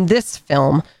in this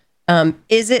film,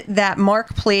 is it that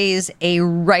Mark plays a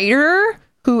writer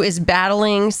who is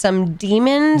battling some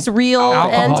demons, real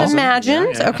and Alcoholism.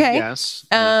 imagined? Yeah, Okay. yes.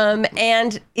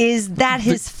 And is that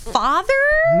his father?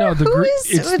 No, Who is-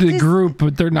 it's the group,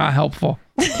 but they're not helpful.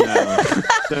 So,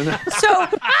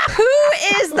 who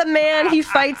is the man he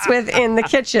fights with in the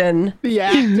kitchen? The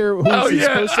actor who's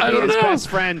supposed to I be don't his know. best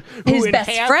friend. His best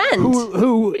friend.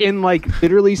 Who in like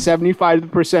literally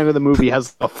 75% of the movie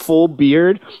has a full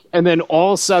beard, and then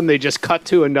all of a sudden they just cut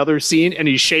to another scene and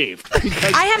he's shaved.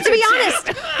 Because I have to be honest.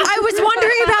 I was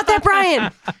wondering about that,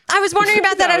 Brian. I was wondering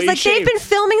about that. I was No, like, he's they've shaved. been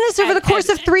filming this over the course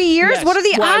of 3 years. Yes. What are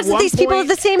the Well, at odds that one these people have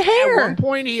point- the same At hair? one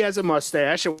point he has a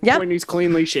mustache. At one Yep. point he's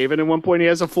cleanly shaven. At one point he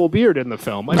has a full beard in the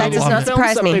film. I That mean, does if not you film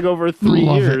surprise me. something over 3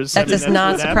 Love it. years. That does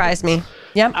not surprise me.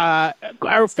 Yep.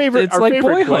 Our favorite. It's our like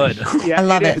favorite Boyhood. question. Yeah, I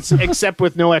love it. is, except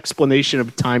with no explanation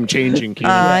of time changing.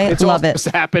 Keenan. I it's love all it. supposed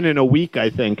to happen in a week, I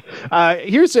think.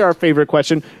 Here's our favorite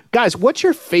question, guys. What's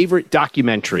your favorite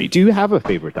documentary? Do you have a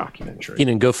favorite documentary?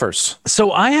 Keenan, go first.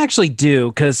 So I actually do,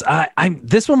 because I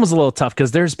this one was a little tough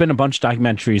because there's been a bunch of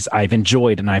documentaries I've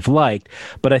enjoyed and I've liked,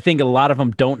 but I think a lot of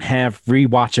them don't have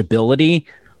rewatchability.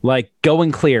 Like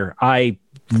Going Clear, I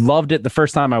loved it the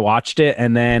first time I watched it,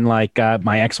 and then like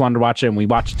my ex wanted to watch it and we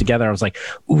watched it together. I was like,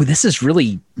 ooh, this is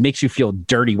really makes you feel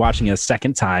dirty watching it a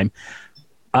second time.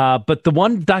 But the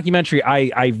one documentary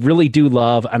I really do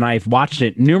love, and I've watched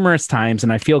it numerous times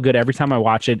and I feel good every time I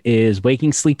watch it, is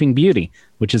Waking Sleeping Beauty,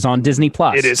 which is on Disney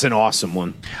Plus. It is an awesome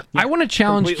one. I want to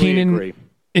challenge Completely Keenan agree.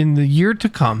 in the year to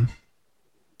come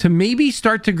to maybe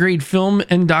start to grade film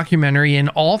and documentary and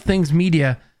all things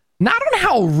media, not on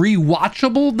how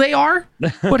rewatchable they are,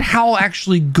 but how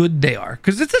actually good they are.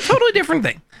 Because it's a totally different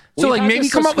thing. So, We've like, had maybe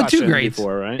this come up with 2 discussion grades.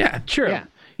 before, right? Yeah, True. Yeah.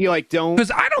 You like don't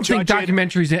because I don't think judge it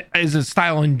documentaries is a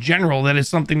style in general that is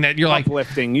something that you're like,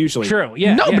 uplifting usually. True.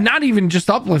 Yeah. no, yeah. but not even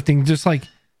just uplifting. Just like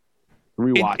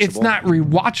Rewatchable. it's not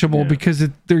rewatchable because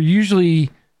they're usually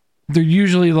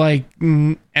like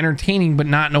entertaining, but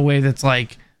not in a way that's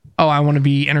like, oh, I want to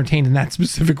be entertained in that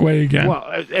specific way again.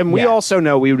 Well, and we also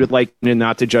know we would like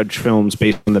not to judge films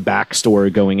based on the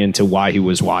backstory going into why he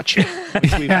was watching.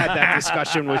 We've had that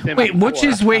discussion with him. Wait, which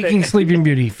is Waking Sleeping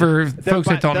Beauty for folks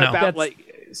that don't know? About,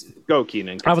 go,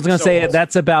 Keenan. I was going to say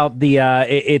that's about the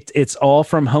it's all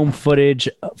from home footage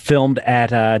filmed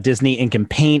at Disney Ink and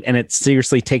Paint, and it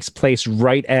seriously takes place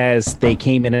right as they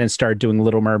came in and started doing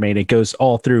Little Mermaid. It goes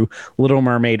all through Little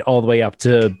Mermaid all the way up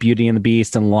to Beauty and the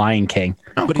Beast and Lion King.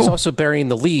 But he's also burying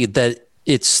the lead that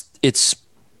it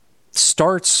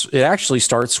actually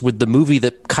starts with the movie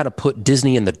that kind of put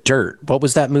Disney in the dirt. What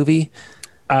was that movie?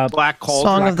 Black Cauldron.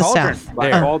 Song of the Cauldron. South.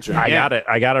 Black Cauldron. I got it.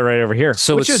 I got it right over here.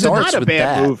 So Which it is starts not a with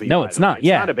bad that. movie. No, by it's the way. not.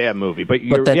 Yeah. It's not a bad movie, but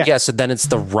But then yeah. yes, and then it's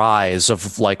the rise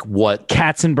of like what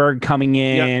Katzenberg coming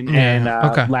in and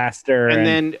okay. Laster.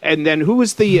 And then who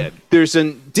was the there's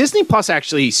an Disney Plus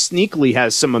actually sneakily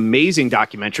has some amazing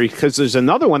documentary, because there's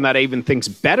another one that I even think's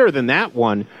better than that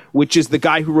one, which is the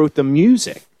guy who wrote the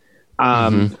music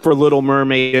for Little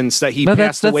Mermaid, and that he no,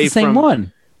 passed that's away the same from.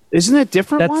 one. Isn't it a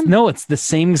different That's one? no, it's the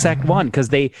same exact one because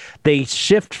they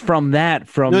shift from that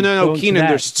from No, going to Keenan, that.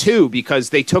 there's two, because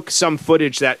they took some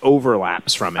footage that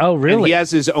overlaps from it. Oh, really? And he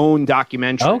has his own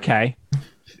documentary. Okay.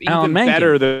 Even Alan Menken.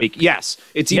 better than yes,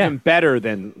 it's Yeah. even better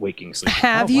than Waking Sleep.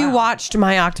 Have you watched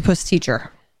My Octopus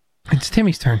Teacher? It's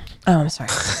Timmy's turn. Oh, I'm sorry.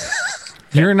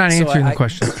 You're not answering the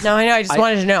question. No, I know. I just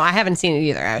wanted to know. I haven't seen it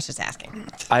either. I was just asking.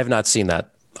 I have not seen that.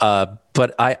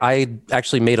 But I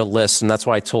actually made a list, and that's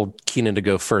why I told Keenan to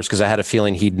go first, because I had a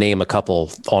feeling he'd name a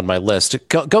couple on my list.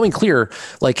 Going Clear,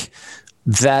 like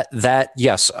that.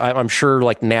 Yes, I'm sure.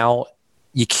 Like now,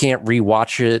 you can't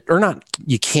rewatch it, or not.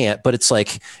 You can't, but it's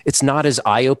like it's not as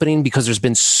eye opening because there's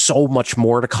been so much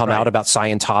more to come out about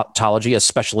Scientology,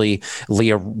 especially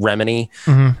Leah Remini.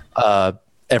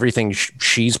 Everything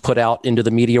she's put out into the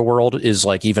media world is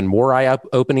like even more eye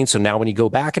opening. So now when you go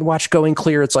back and watch Going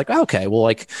Clear, it's like, okay, well,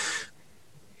 like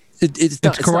it's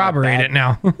corroborated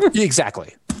now.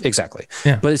 Exactly.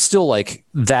 Yeah. But it's still like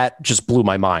that just blew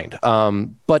my mind.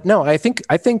 But no, I think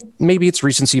maybe it's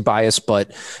recency bias,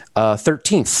 but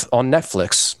 13th on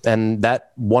Netflix, and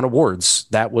that won awards.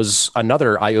 That was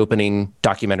another eye-opening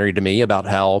documentary to me about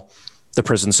how the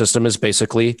prison system is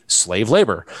basically slave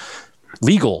labor.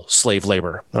 Legal slave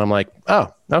labor. And I'm like, oh,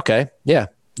 okay. Yeah.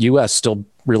 US still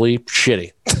really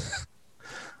shitty.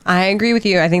 I agree with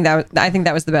you. I think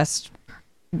that was the best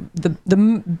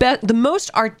the most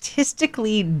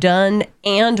artistically done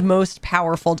and most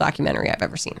powerful documentary I've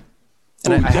ever seen.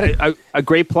 And I had a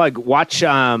great plug. Watch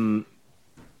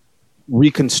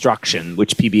Reconstruction,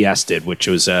 which PBS did, which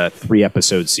was a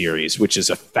 3-episode series, which is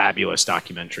a fabulous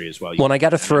documentary as well. Well, and I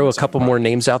got to throw a couple more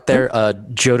names out there.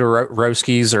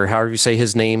 Jodorowsky's, or however you say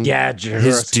his name. Yeah,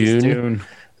 his Dune.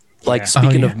 Like,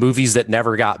 speaking of movies that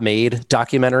never got made,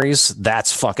 documentaries,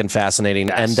 that's fucking fascinating.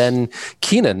 Yes. And then,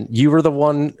 Keenan, you were the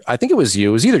one, I think it was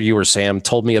either you or Sam,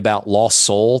 told me about Lost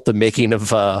Soul, the making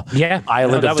of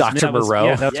Island of Dr. Moreau.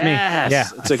 Yeah, that's me. Yeah,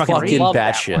 it's a fucking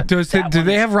batshit. Do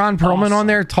they have Ron Perlman on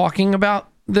there talking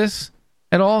about this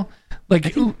at all?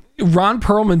 Like, Ron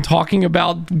Perlman talking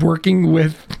about working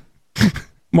with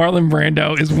Marlon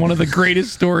Brando is one of the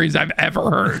greatest stories I've ever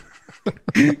heard.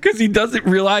 Because he doesn't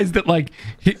realize that,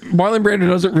 Marlon Brando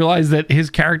doesn't realize that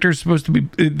his character is supposed to be,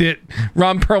 that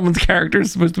Ron Perlman's character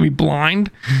is supposed to be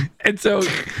blind. And so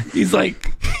he's like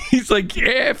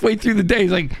halfway through the day,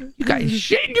 he's like, you guys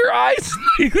shade your eyes.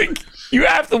 You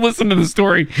have to listen to the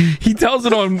story. He tells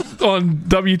it on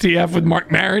WTF with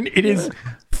Mark Maron. It is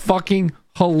fucking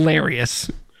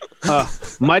hilarious.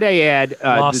 Might I add,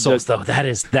 Lost Souls, though, that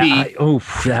is that.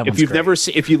 That if you've great. never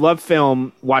seen, if you love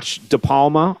film, watch De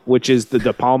Palma, which is the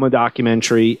De Palma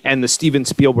documentary, and the Steven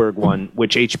Spielberg one,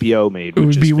 which HBO made. It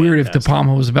would be weird if De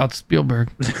Palma was about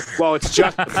Spielberg. Well, it's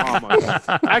just De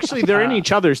Palma. Actually, they're in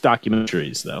each other's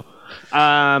documentaries, though.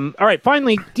 All right,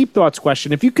 finally, deep thoughts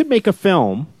question: if you could make a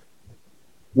film,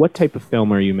 what type of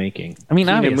film are you making? I mean,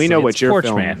 Keenan, we know what your Porch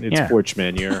film. Man. It's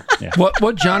Porchman. You're.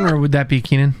 What genre would that be,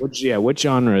 Keenan? What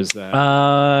genre is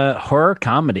that? Horror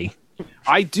comedy.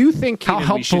 I do think. How Keenan,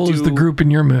 helpful is the group in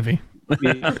your movie?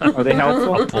 Are they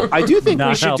helpful? I do think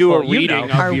we should do a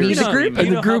reading. Are we the group?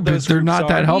 And the group is they're not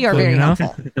that helpful. We are very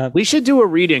helpful. We should do a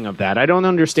reading of that. I don't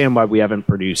understand why we haven't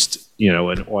produced, an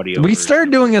audio. We version.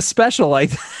 started doing a special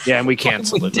like Yeah, and we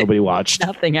canceled it. Nobody watched.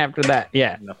 nothing after that.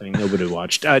 Yeah. Nothing. Nobody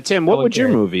watched. Tim, what would your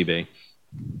movie be?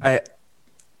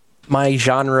 My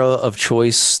genre of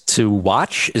choice to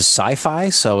watch is sci-fi,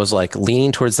 so I was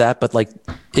leaning towards that. But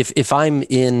if I'm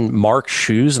in Mark's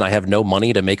shoes and I have no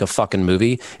money to make a fucking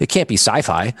movie, it can't be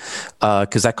sci-fi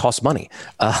because that costs money.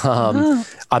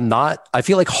 I'm not. I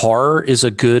feel like horror is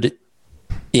a good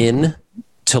in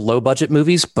to low budget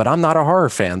movies, but I'm not a horror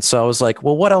fan. So I was like,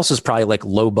 well, what else is probably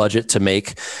low budget to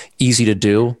make, easy to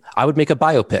do? I would make a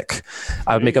biopic.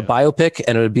 I would make a biopic,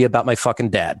 and it would be about my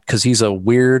fucking dad because he's a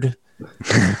weird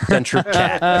venture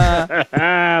cat.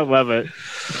 I love it.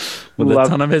 With a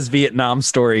ton of his Vietnam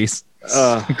stories.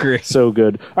 Great. So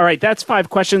good. All right, that's 5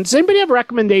 questions. Does anybody have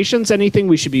recommendations? Anything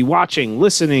we should be watching,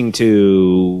 listening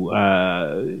to,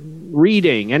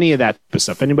 reading, any of that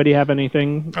stuff? Anybody have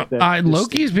anything?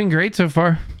 Loki's been great so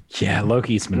far. Yeah,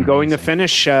 Loki's been going to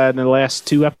finish in the last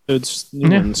 2 episodes, new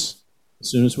ones, as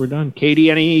soon as we're done.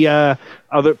 Katie, any other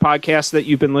podcasts that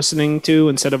you've been listening to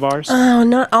instead of ours? Oh,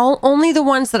 not all. Only the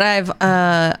ones that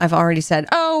I've already said.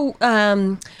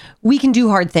 We Can Do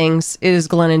Hard Things is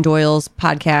Glennon Doyle's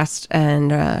podcast,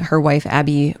 and her wife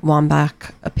Abby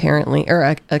Wambach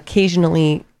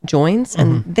occasionally joins,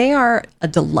 and they are a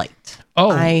delight. Oh,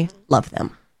 I love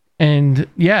them. And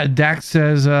Dax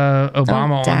says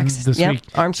Obama on this week.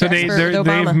 So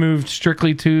they've moved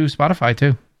strictly to Spotify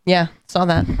too. Yeah, saw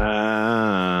that.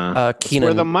 Keenan,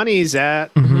 where the money's at.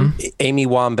 Amy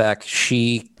Wambach,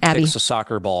 she Abby. kicks a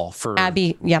soccer ball for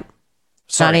Abby. Yep,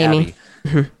 Sorry, not Amy.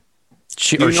 Abby.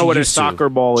 You know what a soccer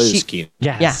ball is, Keenan?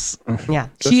 Yes. Yeah.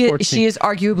 She is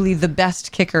arguably the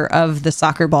best kicker of the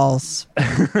soccer balls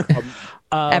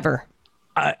ever.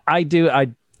 I do.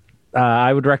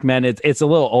 I would recommend it. It's a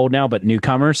little old now, but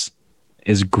Newcomers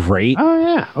is great. Oh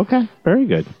yeah. Okay. Very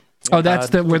good. Oh,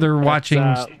 that's where they're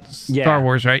watching Star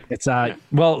Wars, right? It's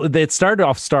well, it started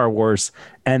off Star Wars,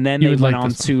 and then they went on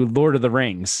to Lord of the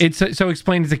Rings. It's so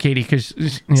explain it to Katie because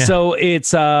so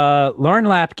it's Lauren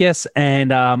Lapkus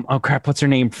and oh crap, what's her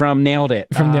name from Nailed It?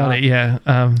 Nailed It, yeah.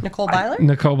 Nicole Byler.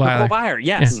 Nicole Byer,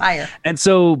 yes. Byer. And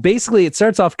so basically, it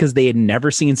starts off because they had never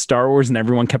seen Star Wars, and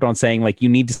everyone kept on saying you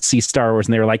need to see Star Wars,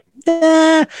 and they were like,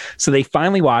 nah. So they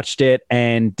finally watched it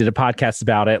and did a podcast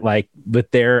about it, with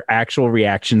their actual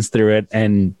reactions through it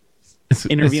and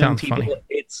interviewing people. Funny.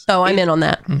 I'm in on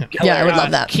that. Yeah, I would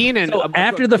love that. Keenan, so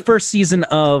after the first season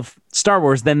of Star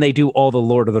Wars, then they do all the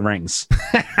Lord of the Rings.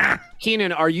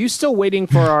 Keenan, are you still waiting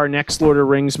for our next Lord of the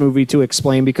Rings movie to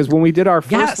explain? Because when we did our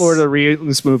first Lord of the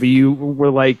Rings movie, you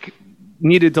were like,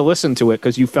 needed to listen to it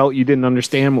because you felt you didn't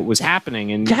understand what was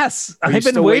happening. And Yes, Are you I've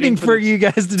been still waiting waiting for for you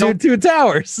guys to do Two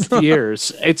Towers.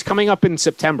 years. It's coming up in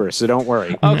September, so don't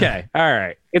worry. Okay, all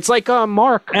right. It's like a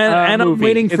Mark And I'm movie.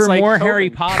 waiting It's for like more COVID. Harry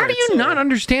Potter. How do you too. not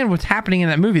understand what's happening in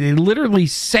that movie? They literally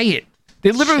say it.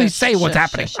 They literally say what's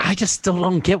happening. I just still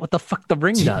don't get what the fuck the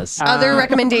ring does. Other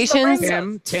recommendations: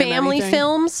 Tim, family anything?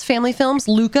 films,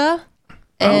 Luca,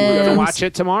 We're gonna and watch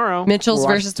it tomorrow. Mitchell's We'll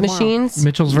watch versus it tomorrow. Machines.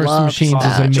 Mitchell's versus Loved Machines is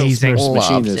that. amazing. Mitchell's versus Loved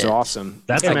Machine is it. awesome.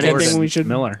 That's Tim, like anything Gordon we should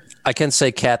Miller. I can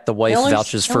say Kat, the wife, Miller's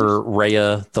vouches for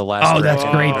Raya, the last. Oh, that's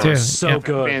Dragon. great too. So Yeah.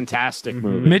 good. Fantastic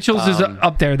movie. Mitchell's is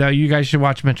up there though. You guys should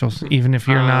watch Mitchell's, even if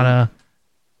you're not a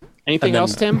Anything And then-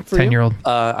 else, Tim? For you? 10-year-old.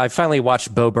 I finally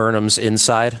watched Bo Burnham's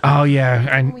Inside. Oh yeah,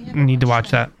 I need to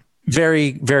watch that.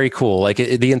 Very, very cool. Like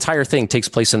the entire thing takes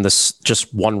place in this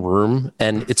just one room,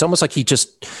 and it's almost like he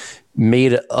just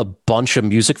made a bunch of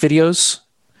music videos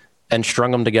and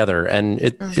strung them together, and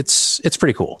it's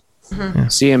pretty cool.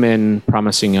 See him in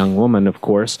Promising Young Woman, of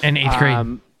course. And 8th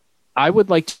grade. I would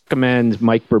like to recommend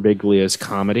Mike Birbiglia's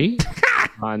comedy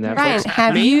on Netflix. Ryan,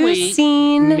 have you Mainly-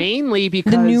 seen Mainly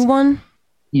because the new one?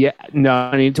 Yeah, no,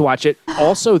 I need to watch it.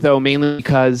 Also, though, mainly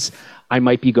because I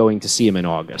might be going to see him in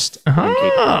August on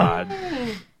Cape Cod.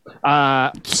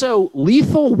 So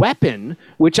Lethal Weapon,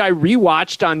 which I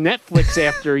rewatched on Netflix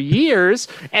after years,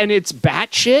 and it's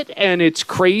batshit and it's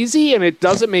crazy and it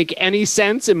doesn't make any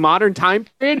sense in modern time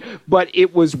period, but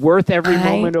it was worth every I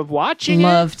moment of watching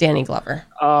Love Danny Glover. it.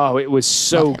 Oh, it was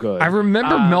so good. I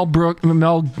remember Mel Gibson.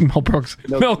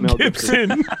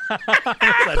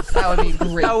 That would be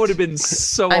great. That would have been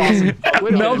so I mean,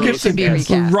 Mel It Gibson should be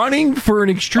recast. running for an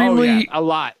extremely Oh, yeah, a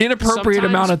lot. inappropriate Sometimes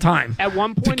amount of time At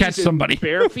one point, to catch he's in somebody.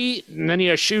 bare feet, and then he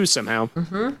has shoes somehow.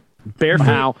 barefoot,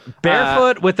 Wow.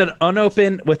 barefoot with an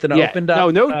opened Yeah,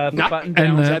 up not button and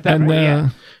down. the- Is that and right? the- Yeah.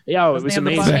 Yeah, it was Name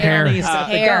the amazing. The hair. He's got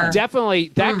the Hair. gun.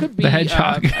 Definitely, that could be the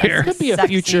hedgehog hair. Could be a Sexy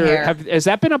future. hair. Has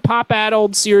that been a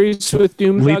pop-addled series with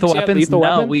Doom? Lethal Thugs yet? Weapons. Lethal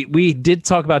No, Weapon? we did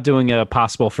talk about doing a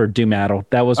possible for Doom Addle.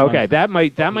 That was Okay, one. that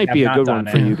might have be a not good done one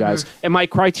for it. you guys. And my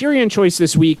Criterion choice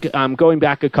this week, going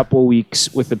back a couple of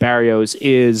weeks with the Barrios,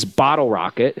 is Bottle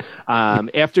Rocket.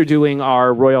 After doing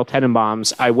our Royal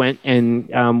Tenenbaums, I went and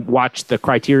watched the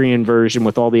Criterion version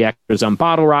with all the extras on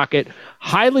Bottle Rocket.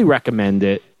 Highly recommend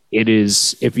it. It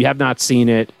is, if you have not seen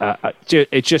it,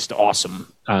 it's just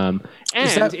awesome. And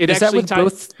Is that, it is that actually with ties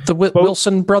both the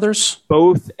Wilson brothers?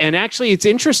 both. And actually, it's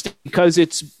interesting because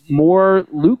it's more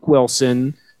Luke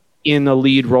Wilson in the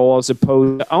lead role as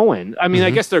opposed to Owen. I mean, I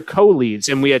guess they're co-leads,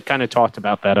 and we had kind of talked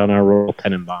about that on our Royal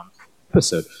Tenenbaum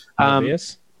episode.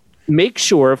 Obvious. Make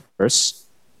sure, of course,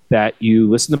 that you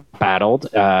listen to Battled.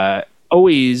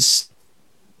 Always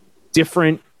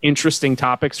different, interesting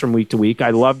topics from week to week. I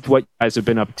loved what you guys have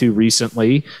been up to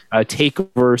recently.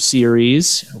 Takeover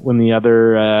series, when the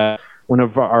other one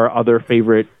of our other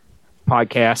favorite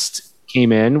podcasts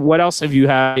came in. What else have you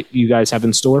guys have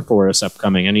in store for us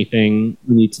upcoming? Anything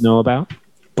we need to know about?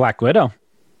 Black Widow.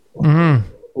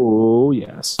 Oh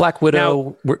yes, Black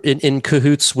Widow, we're in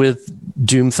cahoots with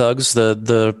Doom Thugs,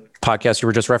 the podcast you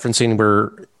were just referencing,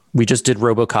 where we just did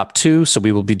RoboCop 2, so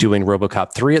we will be doing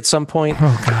RoboCop 3 at some point.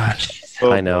 Oh gosh.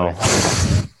 I know.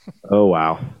 Oh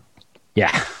wow,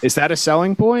 Yeah. is that a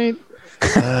selling point?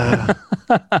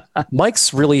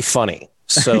 Mike's really funny,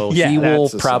 so Yeah, he will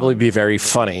that's a probably be very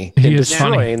funny He in is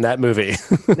funny. destroying that movie.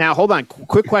 Now hold on,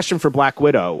 quick question for Black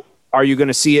Widow. Are you going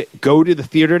to see it? Go to the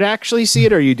theater to actually see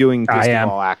it? Or are you doing I Disney am.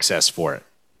 All Access for it?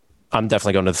 I'm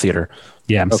definitely going to the theater.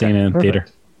 Yeah, I'm seeing it in theater.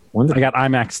 I Wonderful. got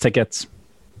IMAX tickets.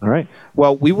 All right.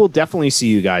 Well, we will definitely see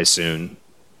you guys soon.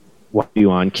 We'll have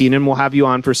you on. Keenan, we'll have you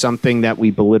on for something that we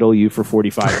belittle you for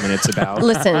 45 minutes about.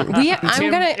 Listen, I'm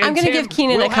Tim- gonna and Tim, give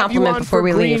Keenan we'll a have you compliment on before for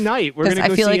we Green leave. Knight. We're 'cause going to I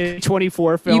go feel see like a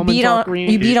 24 film you beat and on talk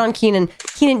Green you beat on Keenan.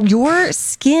 Keenan, your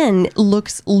skin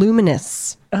looks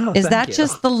luminous. Oh, Is thank that you.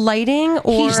 just the lighting,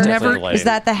 or He's definitely lighting. is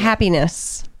that the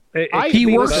happiness? He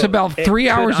works about 3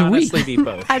 hours a week. Be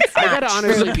both. That's I not gotta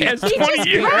honestly true. be. Past He 20 just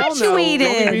years. We all know graduated.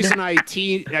 The only reason I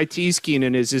tease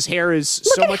Keenan is his hair is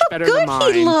so at much how better good than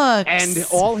mine, he looks. and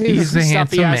all He's his a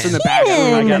stuff he handsome has in man. the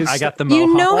background. Keenan. I got the You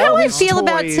mohawk. know how All I his feel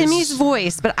about toys. Timmy's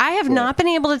voice, but I have not been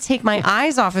able to take my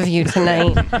eyes off of you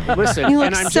tonight. Listen, You look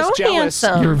and I'm so just jealous.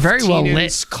 handsome. You're very well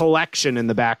Teenan's lit. collection in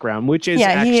the background, which is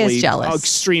Yeah, he is actually jealous.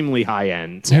 extremely high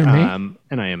end. Who, me?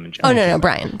 And I am jealous. Oh no,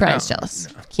 Brian. Brian's jealous.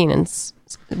 Keenan's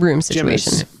room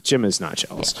situation. Jim is not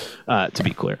jealous, to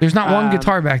be clear. There's not one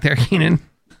guitar back there, Keenan.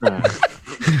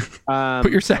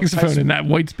 Put your saxophone in that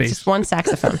white space. Just one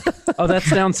saxophone. Oh, that's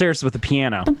downstairs with the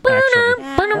piano. Actually,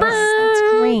 That's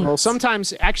great. Well,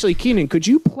 sometimes, actually, Keenan, could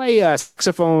you play a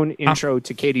saxophone intro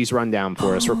to Katie's rundown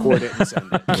for us? Record it and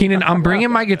send it. Keenan, I'm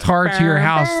bringing my guitar to your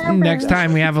house next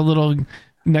time we have a little.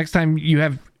 Next time you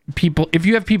have people, if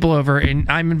you have people over and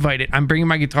I'm invited, I'm bringing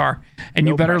my guitar, and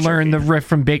you better learn the riff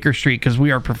from Baker Street because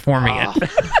we are performing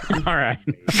it. All right.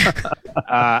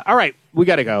 All right, we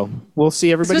got to go. We'll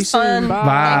see everybody This was soon. fun.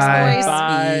 Bye. Thanks, boys.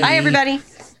 Bye. Bye,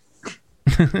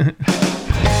 everybody.